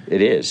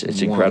 It is.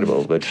 It's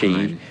incredible. But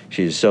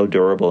she's so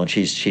durable, and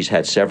she's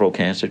had several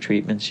cancer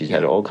treatments. She's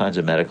had all kinds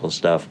of medical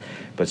stuff.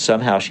 But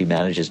somehow she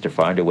manages to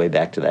find her way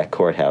back to that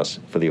courthouse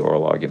for the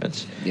oral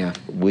arguments. Yeah.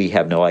 We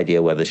have no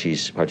idea whether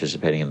she's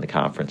participating in the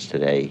conference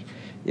today.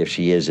 If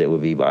she is, it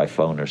would be by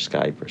phone or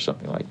Skype or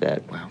something like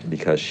that. Wow.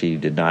 Because she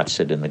did not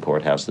sit in the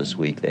courthouse this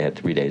week. They had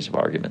 3 days of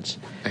arguments.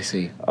 I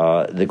see.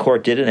 The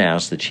court did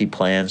announce that she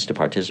plans to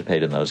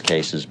participate in those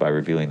cases by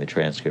reviewing the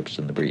transcripts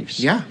and the briefs.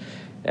 Yeah.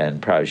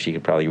 And she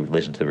could probably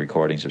listen to the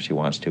recordings if she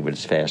wants to, but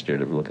it's faster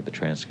to look at the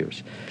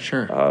transcripts.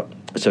 Sure.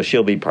 So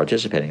she'll be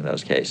participating in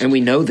those cases. And we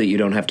know that you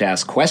don't have to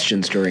ask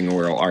questions during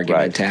oral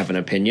argument to have an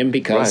opinion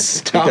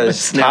because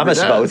Thomas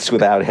votes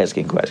without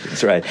asking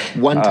questions, right?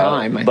 One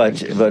time.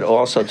 But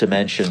also to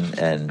mention,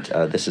 and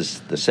this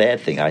is the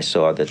sad thing, I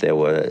saw that there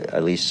were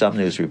at least some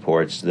news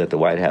reports that the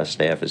White House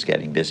staff is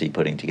getting busy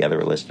putting together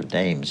a list of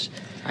names.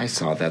 I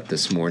saw that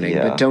this morning,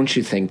 but don't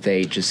you think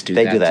they just do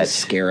that to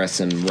scare us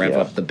and rev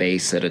up the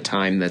base at a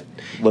time that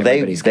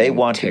they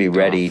want to be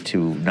ready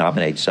to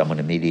nominate someone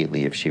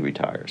immediately if she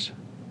retires.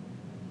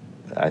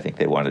 I think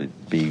they want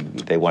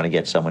to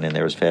get someone in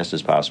there as fast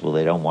as possible.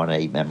 They don't want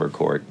an 8-member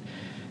court,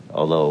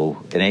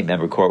 although an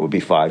 8-member court would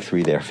be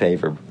 5-3 their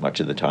favor much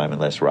of the time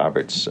unless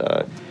Roberts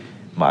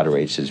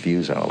moderates his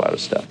views on a lot of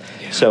stuff.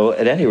 Yeah. So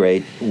at any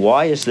rate,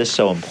 why is this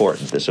so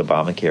important, this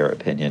Obamacare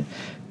opinion?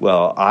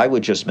 Well, I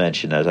would just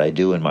mention, as I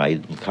do in my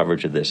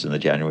coverage of this in the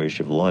January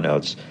issue of Law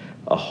Notes,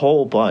 a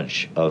whole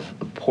bunch of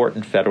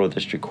important federal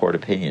district court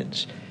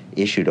opinions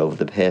issued over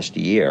the past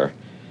year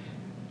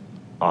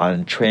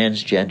on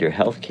transgender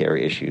health care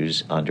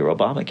issues under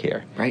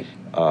Obamacare. Right.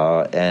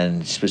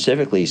 And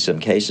specifically some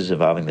cases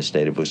involving the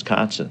state of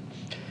Wisconsin.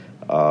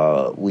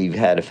 We've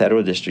had a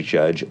federal district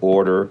judge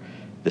order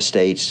the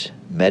state's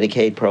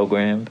Medicaid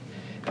program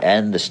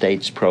and the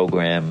state's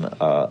program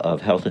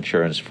of health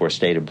insurance for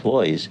state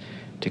employees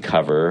to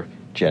cover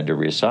gender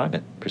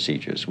reassignment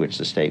procedures, which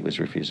the state was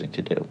refusing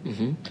to do.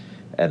 Mm-hmm.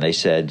 And they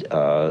said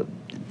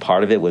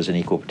part of it was an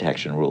equal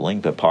protection ruling,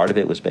 but part of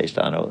it was based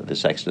on the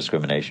sex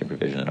discrimination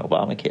provision in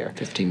Obamacare.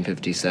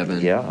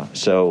 1557. Yeah.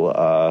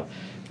 So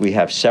we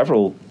have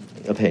several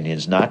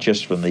opinions, not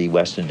just from the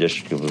Western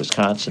District of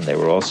Wisconsin. They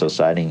were also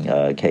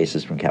citing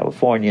cases from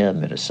California,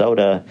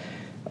 Minnesota.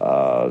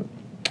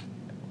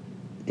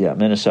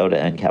 Minnesota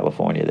and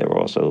California. There were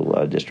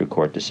also district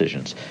court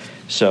decisions.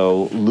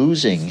 So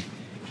losing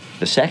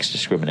the sex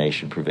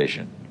discrimination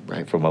provision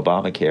from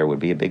Obamacare would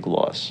be a big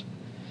loss.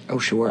 Oh,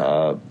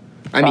 sure.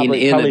 In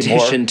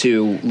addition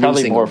to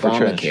losing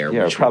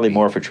Obamacare. Probably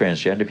more for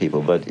transgender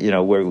people. But,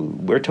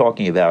 we're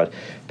talking about,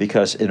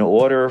 because in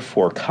order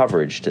for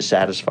coverage to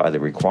satisfy the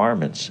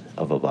requirements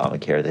of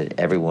Obamacare, that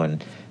everyone,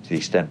 to the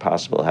extent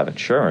possible, have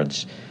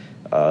insurance,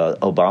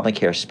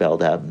 Obamacare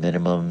spelled out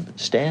minimum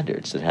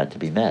standards that had to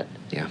be met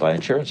by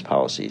insurance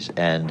policies.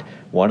 And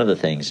one of the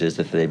things is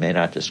that they may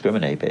not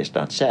discriminate based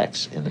on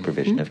sex in the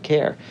provision of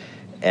care.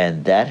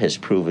 And that has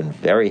proven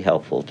very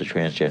helpful to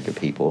transgender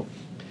people.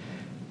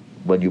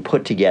 When you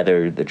put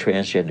together the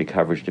transgender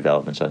coverage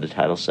developments under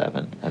Title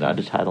VII and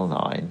under Title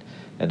IX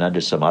and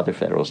under some other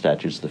federal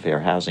statutes, the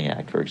Fair Housing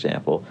Act, for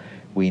example,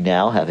 we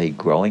now have a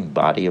growing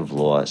body of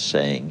law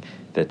saying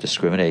that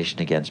discrimination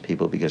against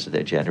people because of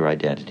their gender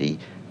identity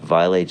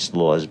violates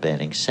laws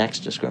banning sex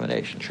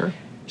discrimination. Sure.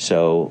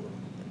 So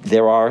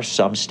there are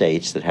some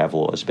states that have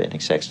laws banning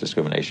sex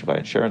discrimination by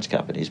insurance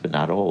companies, but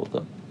not all of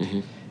them. Mm-hmm.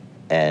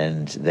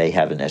 And they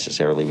haven't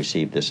necessarily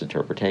received this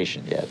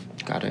interpretation yet.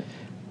 Got it.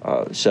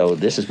 So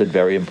this has been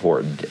very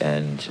important,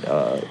 and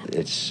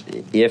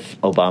if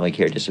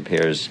Obamacare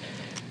disappears,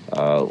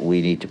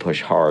 we need to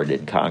push hard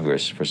in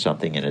Congress for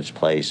something in its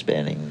place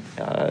banning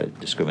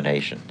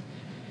discrimination.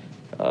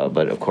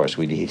 But of course,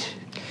 we need.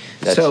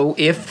 So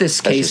if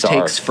this case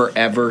takes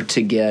forever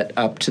to get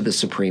up to the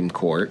Supreme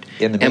Court,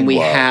 and we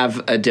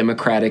have a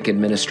Democratic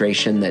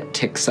administration that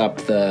ticks up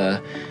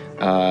the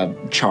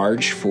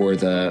charge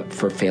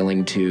for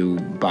failing to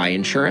buy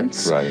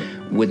insurance, right?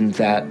 Wouldn't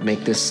that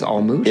make this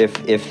all moot?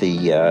 If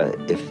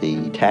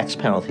the tax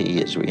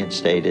penalty is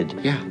reinstated,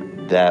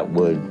 that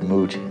would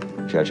moot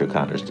Judge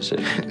O'Connor's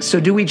decision. So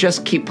do we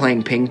just keep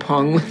playing ping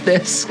pong with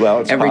this?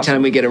 Well, every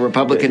time we get a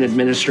Republican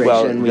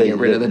administration, we get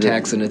rid of the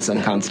tax and it's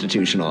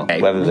unconstitutional.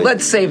 Okay,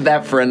 let's save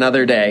that for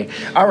another day.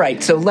 All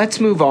right, so let's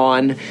move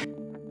on.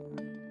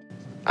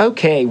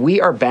 Okay,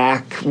 we are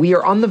back. We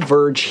are on the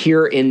verge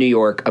here in New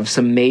York of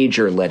some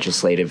major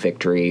legislative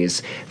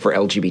victories for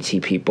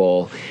LGBT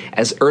people.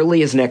 As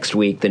early as next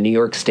week, the New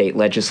York State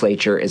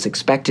Legislature is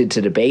expected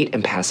to debate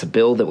and pass a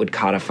bill that would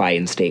codify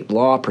in state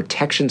law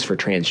protections for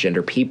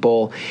transgender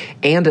people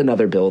and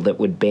another bill that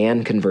would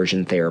ban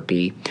conversion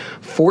therapy.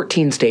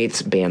 14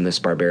 states ban this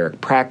barbaric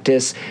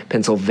practice.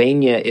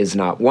 Pennsylvania is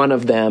not one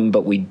of them,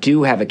 but we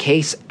do have a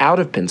case out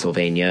of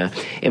Pennsylvania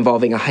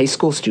involving a high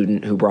school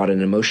student who brought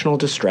an emotional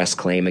distress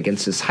claim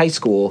against his high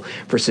school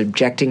for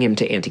subjecting him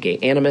to anti-gay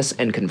animus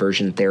and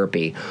conversion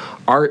therapy.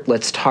 Art,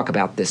 let's talk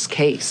about this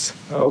case.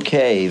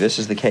 Okay, this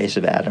is the case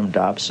of Adam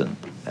Dobson.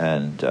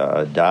 And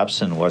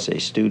Dobson was a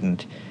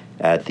student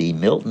at the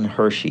Milton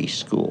Hershey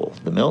School.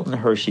 The Milton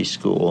Hershey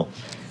School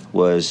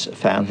was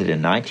founded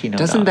in 1909.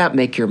 Doesn't that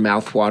make your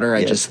mouth water?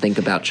 I just think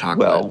about chocolate.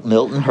 Well,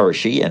 Milton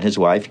Hershey and his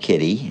wife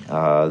Kitty,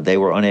 they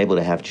were unable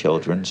to have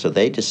children, so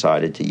they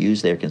decided to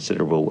use their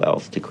considerable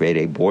wealth to create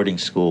a boarding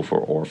school for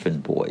orphan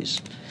boys.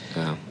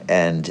 Wow.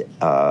 And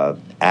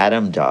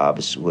Adam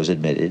Dobbs was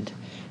admitted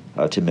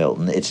to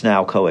Milton. It's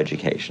now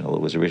coeducational.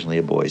 It was originally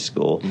a boys'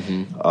 school.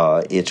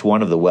 Mm-hmm. It's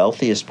one of the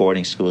wealthiest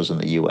boarding schools in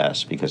the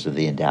U.S. because of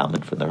the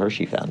endowment from the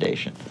Hershey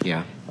Foundation.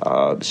 Yeah.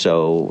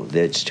 So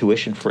it's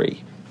tuition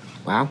free.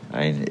 Wow.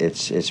 I mean,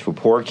 it's for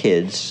poor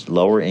kids,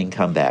 lower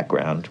income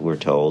background, we're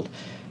told.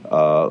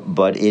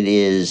 But it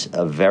is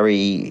a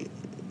very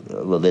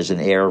there's an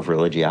air of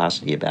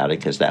religiosity about it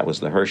because that was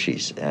the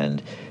Hersheys.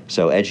 And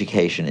so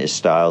education is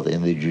styled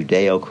in the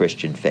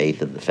Judeo-Christian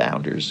faith of the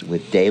founders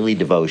with daily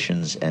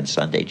devotions and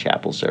Sunday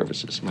chapel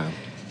services. Wow.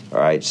 All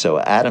right, so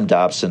Adam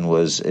Dobson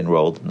was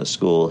enrolled in the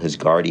school. His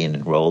guardian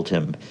enrolled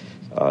him.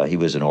 He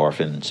was an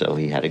orphan, so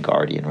he had a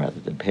guardian rather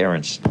than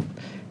parents.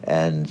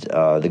 And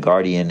the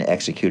guardian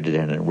executed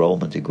an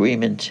enrollment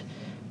agreement,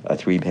 a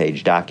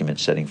 3-page document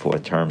setting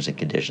forth terms and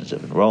conditions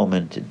of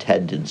enrollment,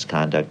 attendance,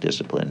 conduct,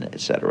 discipline,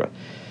 etc.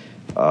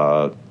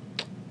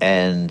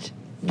 And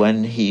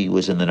when he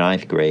was in the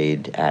 9th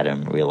grade,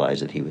 Adam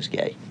realized that he was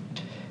gay.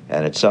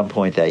 And at some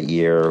point that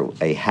year,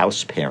 a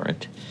house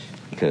parent,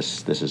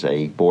 because this is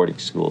a boarding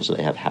school, so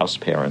they have house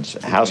parents,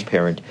 a house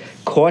parent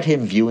caught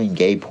him viewing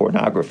gay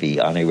pornography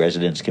on a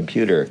resident's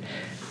computer.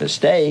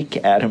 Mistake,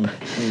 Adam.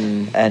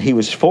 And he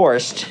was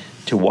forced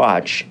to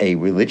watch a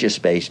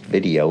religious-based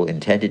video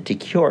intended to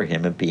cure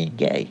him of being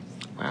gay.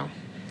 Wow.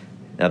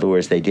 In other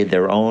words, they did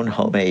their own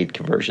homemade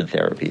conversion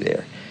therapy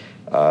there.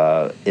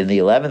 In the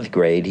 11th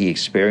grade, he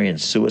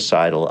experienced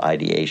suicidal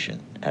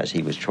ideation as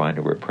he was trying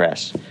to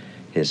repress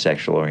his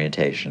sexual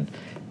orientation.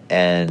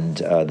 And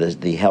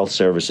the health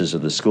services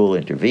of the school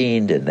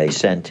intervened, and they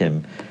sent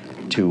him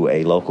to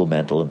a local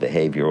mental and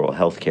behavioral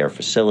health care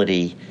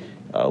facility.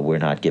 We're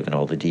not given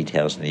all the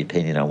details and the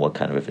opinion on what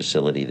kind of a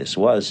facility this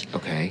was.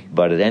 Okay.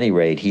 But at any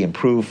rate, he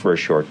improved for a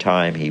short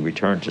time. He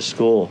returned to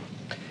school.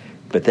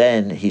 But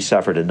then he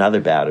suffered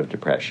another bout of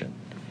depression.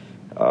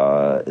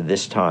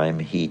 This time,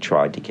 he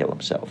tried to kill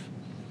himself.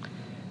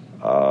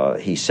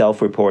 He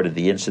self-reported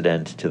the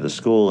incident to the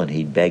school, and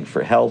he begged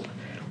for help.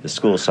 The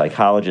school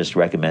psychologist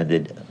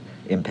recommended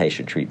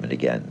inpatient treatment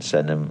again,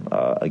 send him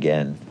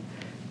again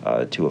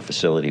to a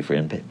facility for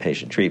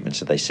inpatient treatment.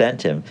 So they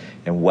sent him,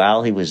 and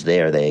while he was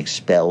there, they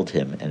expelled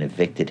him and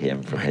evicted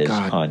him from his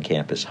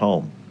on-campus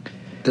home.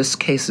 This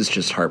case is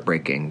just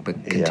heartbreaking,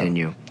 but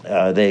continue.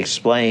 Yeah. They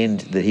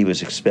explained that he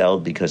was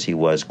expelled because he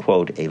was,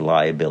 quote, a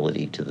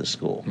liability to the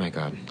school. My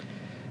God.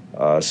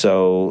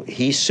 So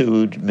he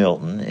sued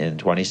Milton in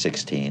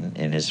 2016.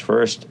 In his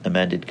first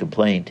amended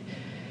complaint,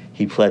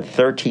 he pled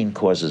 13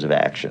 causes of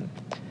action,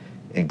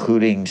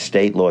 including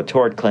state law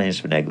tort claims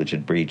for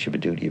negligent breach of a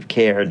duty of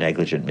care,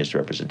 negligent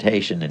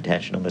misrepresentation,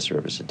 intentional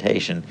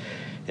misrepresentation,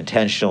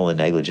 intentional and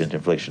negligent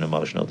infliction of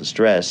emotional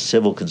distress,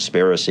 civil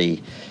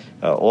conspiracy,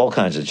 all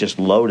kinds of, just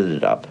loaded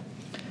it up.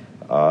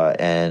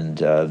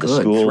 The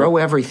school... Throw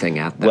everything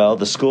at them. Well,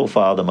 the school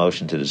filed a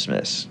motion to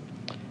dismiss,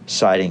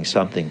 citing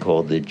something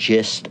called the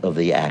gist of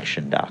the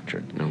action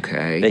doctrine.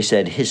 Okay. They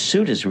said his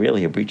suit is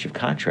really a breach of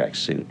contract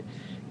suit,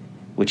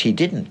 which he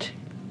didn't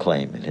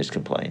claim in his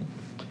complaint.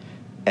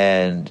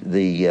 And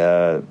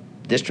the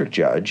district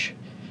judge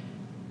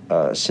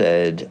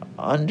said,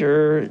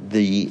 under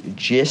the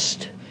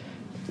gist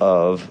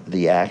of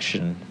the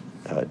action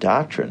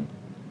doctrine,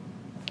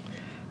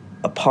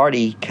 a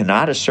party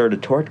cannot assert a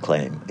tort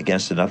claim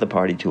against another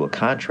party to a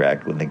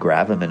contract when the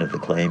gravamen of the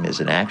claim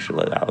is an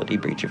actuality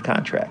breach of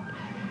contract.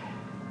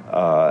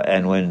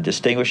 And when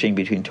distinguishing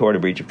between tort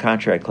and breach of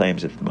contract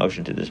claims at the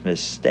motion to dismiss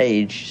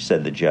stage,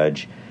 said the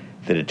judge,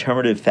 the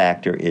determinative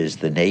factor is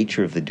the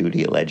nature of the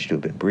duty alleged to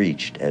have been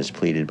breached, as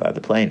pleaded by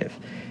the plaintiff.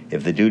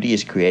 If the duty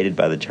is created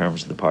by the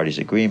terms of the party's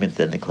agreement,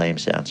 then the claim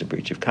sounds a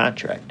breach of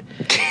contract.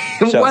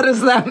 So, what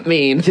does that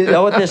mean? Do you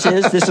know what this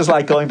is? This is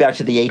like going back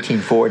to the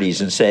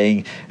 1840s and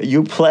saying,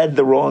 you pled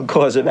the wrong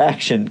cause of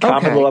action,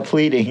 common law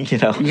pleading,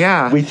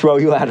 we throw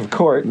you out of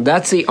court.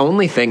 That's the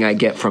only thing I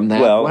get from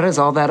that. What does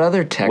all that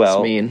other text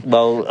mean?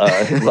 Well,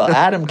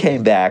 Adam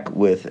came back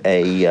with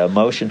a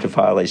motion to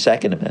file a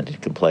second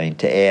amended complaint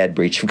to add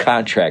breach of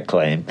contract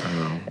claim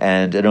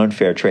and an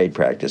unfair trade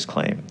practice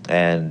claim.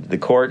 And the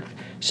court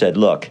said,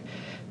 look,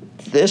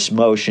 this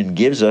motion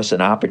gives us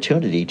an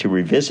opportunity to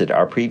revisit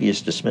our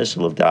previous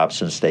dismissal of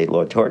Dobson's state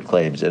law tort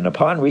claims, and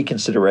upon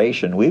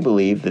reconsideration, we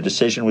believe the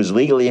decision was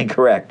legally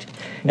incorrect,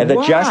 and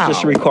that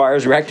justice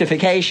requires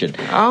rectification.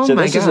 So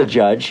this is a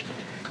judge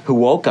who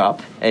woke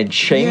up and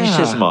changed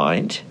his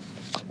mind.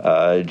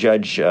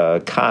 Judge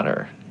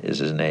Connor is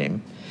his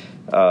name.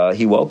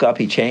 He woke up,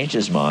 he changed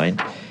his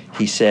mind.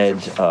 He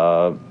said...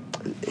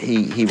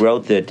 He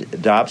wrote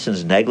that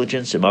Dobson's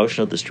negligence,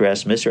 emotional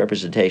distress,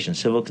 misrepresentation,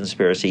 civil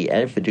conspiracy,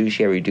 and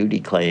fiduciary duty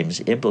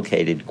claims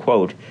implicated,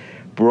 quote,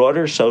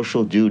 broader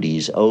social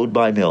duties owed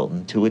by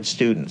Milton to its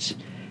students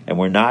and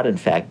were not, in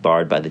fact,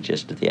 barred by the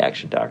gist of the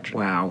action doctrine.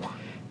 Wow.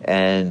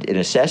 And in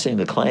assessing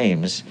the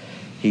claims,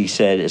 he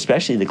said,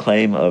 especially the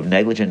claim of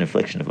negligent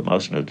infliction of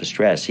emotional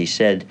distress, he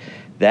said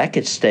that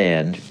could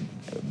stand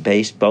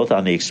based both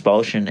on the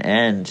expulsion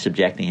and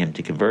subjecting him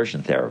to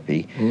conversion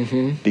therapy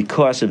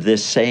because of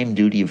this same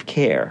duty of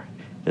care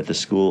that the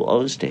school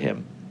owes to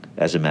him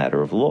as a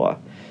matter of law.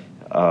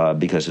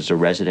 Because it's a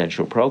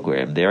residential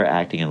program. They're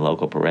acting in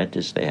loco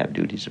parentis. They have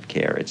duties of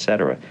care,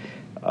 etc.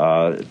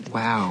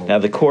 Wow. Now,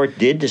 the court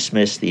did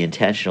dismiss the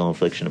intentional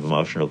infliction of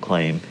emotional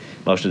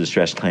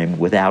distress claim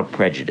without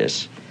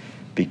prejudice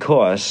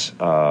because...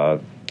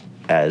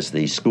 as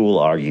the school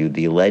argued,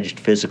 the alleged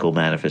physical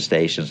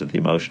manifestations of the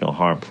emotional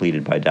harm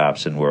pleaded by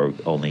Dobson were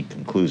only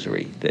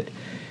conclusory, that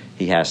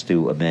he has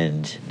to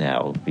amend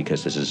now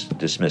because this is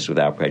dismissed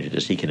without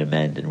prejudice. He can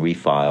amend and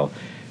refile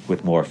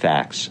with more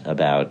facts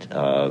about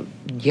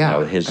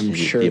his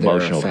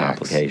emotional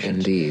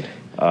complications. Indeed.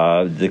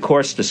 The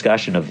court's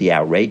discussion of the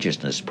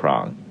outrageousness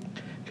prong,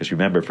 because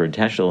remember, for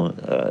intentional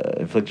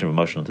infliction of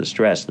emotional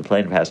distress, the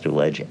plaintiff has to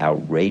allege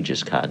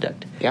outrageous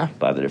conduct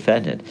by the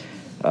defendant.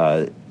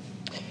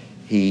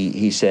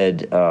 He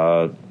said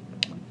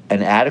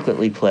an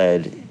adequately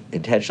pled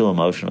intentional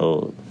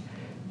emotional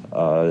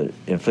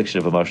infliction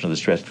of emotional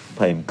distress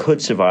claim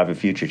could survive a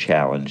future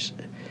challenge,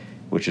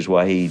 which is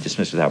why he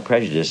dismissed without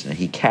prejudice, and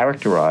he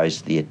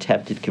characterized the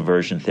attempted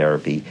conversion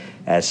therapy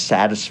as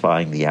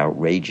satisfying the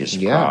outrageous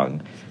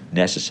prong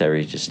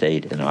necessary to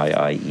state an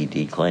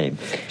IIED claim.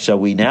 So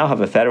we now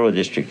have a federal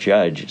district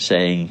judge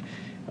saying,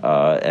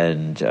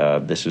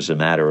 this was a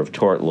matter of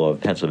tort law,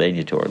 of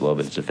Pennsylvania tort law,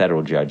 but it's a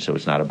federal judge, so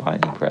it's not a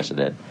binding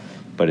precedent.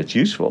 But it's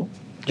useful.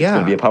 It's going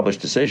to be a published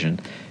decision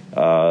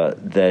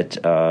that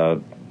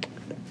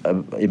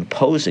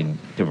imposing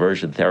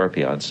conversion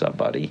therapy on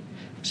somebody,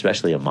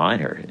 especially a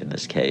minor in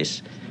this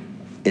case,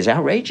 is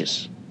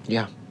outrageous.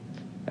 Yeah.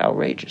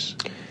 Outrageous.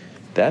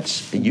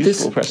 That's a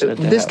useful precedent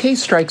to This have.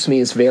 case strikes me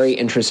as very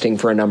interesting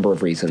for a number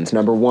of reasons.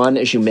 Number one,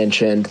 as you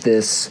mentioned,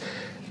 this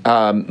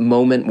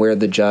moment where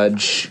the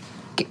judge,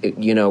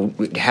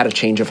 had a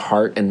change of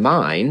heart and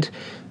mind.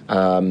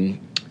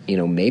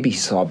 Maybe he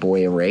saw a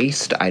boy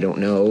erased. I don't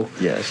know.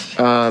 Yes.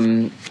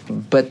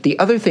 But the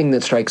other thing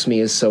that strikes me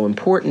as so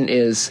important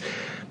is,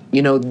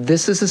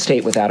 this is a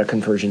state without a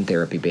conversion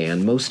therapy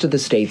ban. Most of the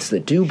states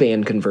that do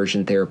ban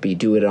conversion therapy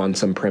do it on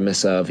some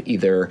premise of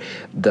either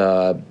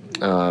the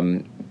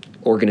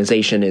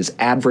organization is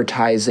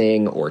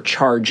advertising or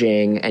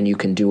charging, and you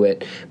can do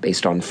it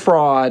based on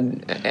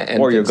fraud.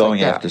 And or you're going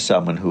like after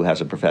someone who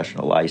has a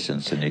professional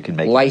license, and you can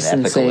make licensing,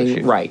 it an ethical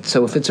issue. Right.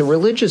 So if it's a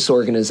religious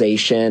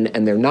organization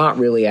and they're not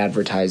really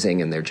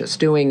advertising and they're just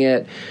doing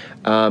it,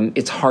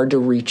 it's hard to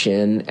reach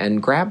in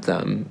and grab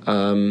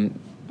them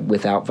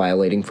without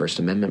violating First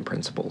Amendment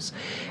principles.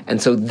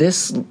 And so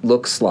this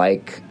looks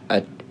like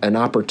an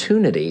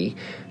opportunity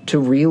to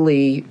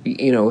really,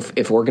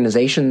 if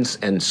organizations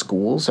and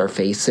schools are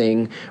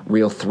facing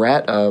real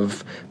threat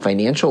of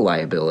financial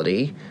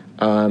liability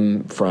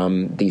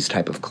from these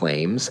type of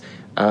claims,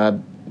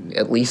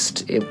 at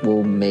least it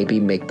will maybe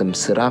make them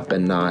sit up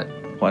and not.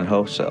 One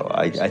hopes so.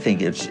 I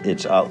think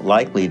it's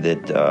likely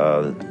that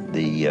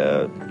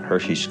the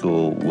Hershey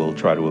School will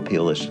try to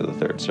appeal this to the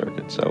Third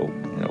Circuit. So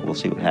we'll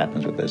see what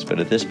happens with this. But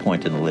at this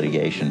point in the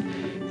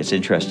litigation, it's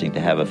interesting to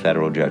have a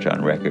federal judge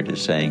on record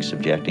as saying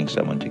subjecting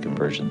someone to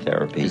conversion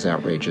therapy is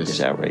outrageous.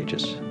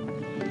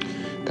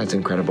 That's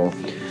incredible.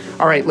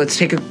 All right, let's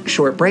take a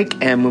short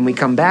break, and when we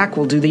come back,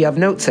 we'll do the Of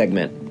Note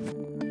segment.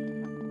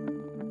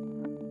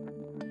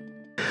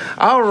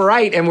 All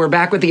right, and we're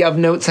back with the Of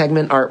Note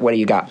segment. Art, what do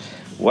you got?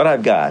 What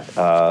I've got,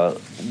 a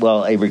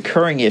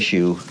recurring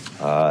issue,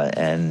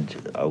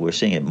 and we're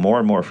seeing it more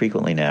and more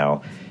frequently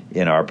now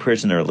in our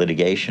prisoner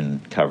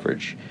litigation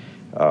coverage,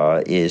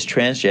 is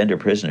transgender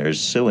prisoners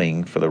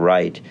suing for the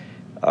right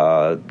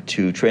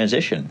to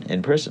transition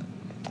in prison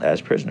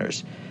as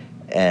prisoners.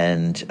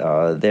 And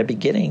they're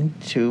beginning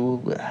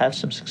to have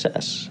some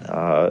success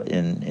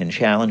in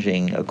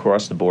challenging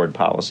across-the-board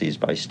policies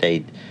by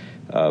state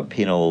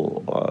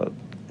penal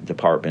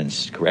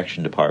departments,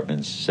 correction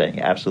departments, saying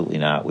absolutely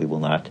not, we will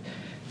not,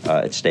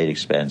 at state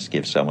expense,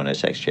 give someone a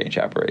sex change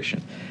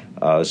operation.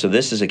 So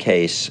this is a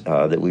case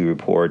that we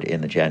report in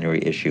the January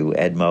issue,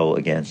 Edmo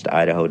against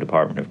Idaho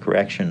Department of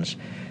Corrections,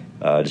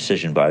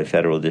 decision by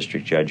Federal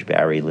District Judge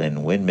Barry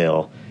Lynn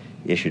Windmill,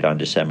 issued on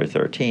December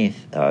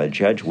 13th.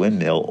 Judge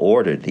Windmill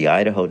ordered the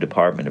Idaho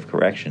Department of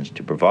Corrections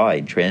to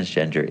provide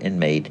transgender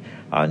inmate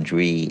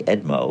Andre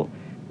Edmo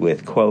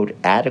with, quote,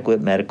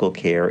 adequate medical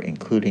care,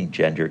 including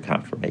gender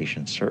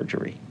confirmation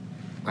surgery.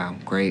 Wow,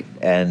 great.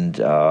 And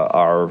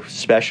our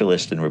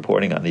specialist in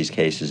reporting on these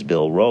cases,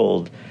 Bill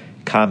Rold,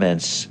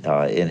 comments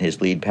in his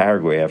lead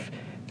paragraph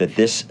that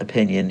this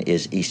opinion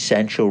is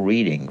essential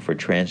reading for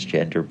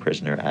transgender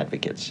prisoner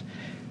advocates,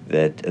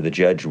 that the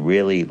judge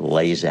really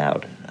lays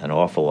out an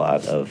awful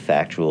lot of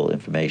factual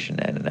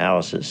information and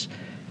analysis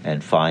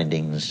and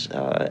findings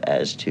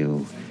as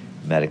to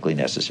medically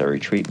necessary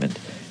treatment.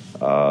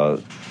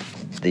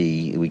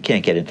 We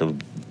can't get into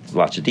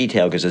lots of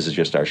detail because this is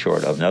just our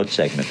short Of Note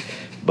segment,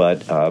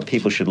 but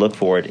people should look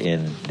for it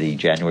in the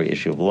January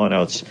issue of Law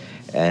Notes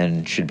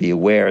and should be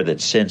aware that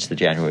since the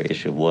January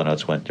issue of Law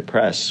Notes went to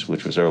press,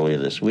 which was earlier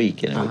this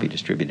week, and it will be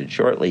distributed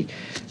shortly,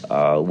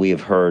 we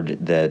have heard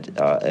that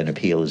an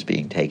appeal is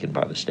being taken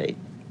by the state.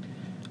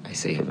 I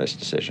see. From this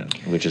decision,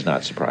 which is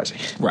not surprising.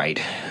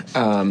 Right.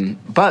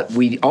 But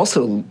we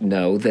also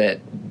know that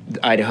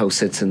Idaho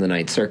sits in the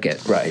Ninth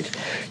Circuit. Right.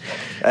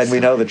 And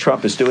we know that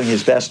Trump is doing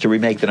his best to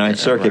remake the Ninth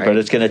Circuit, right. But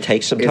it's going to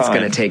take some time. It's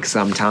going to take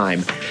some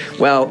time.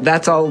 Well,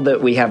 that's all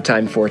that we have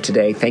time for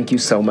today. Thank you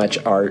so much,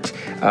 Art.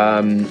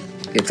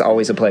 It's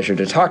always a pleasure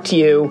to talk to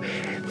you.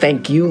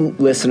 Thank you,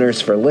 listeners,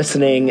 for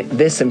listening.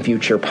 This and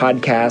future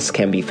podcasts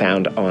can be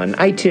found on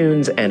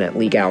iTunes and at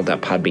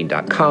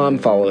legal.podbean.com.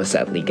 Follow us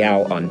at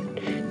Legal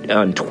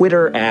on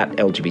Twitter at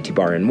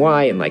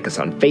LGBTBarNY and like us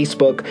on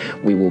Facebook.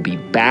 We will be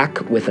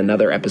back with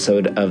another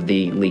episode of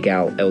the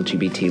Legal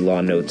LGBT Law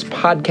Notes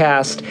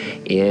podcast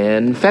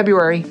in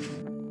February.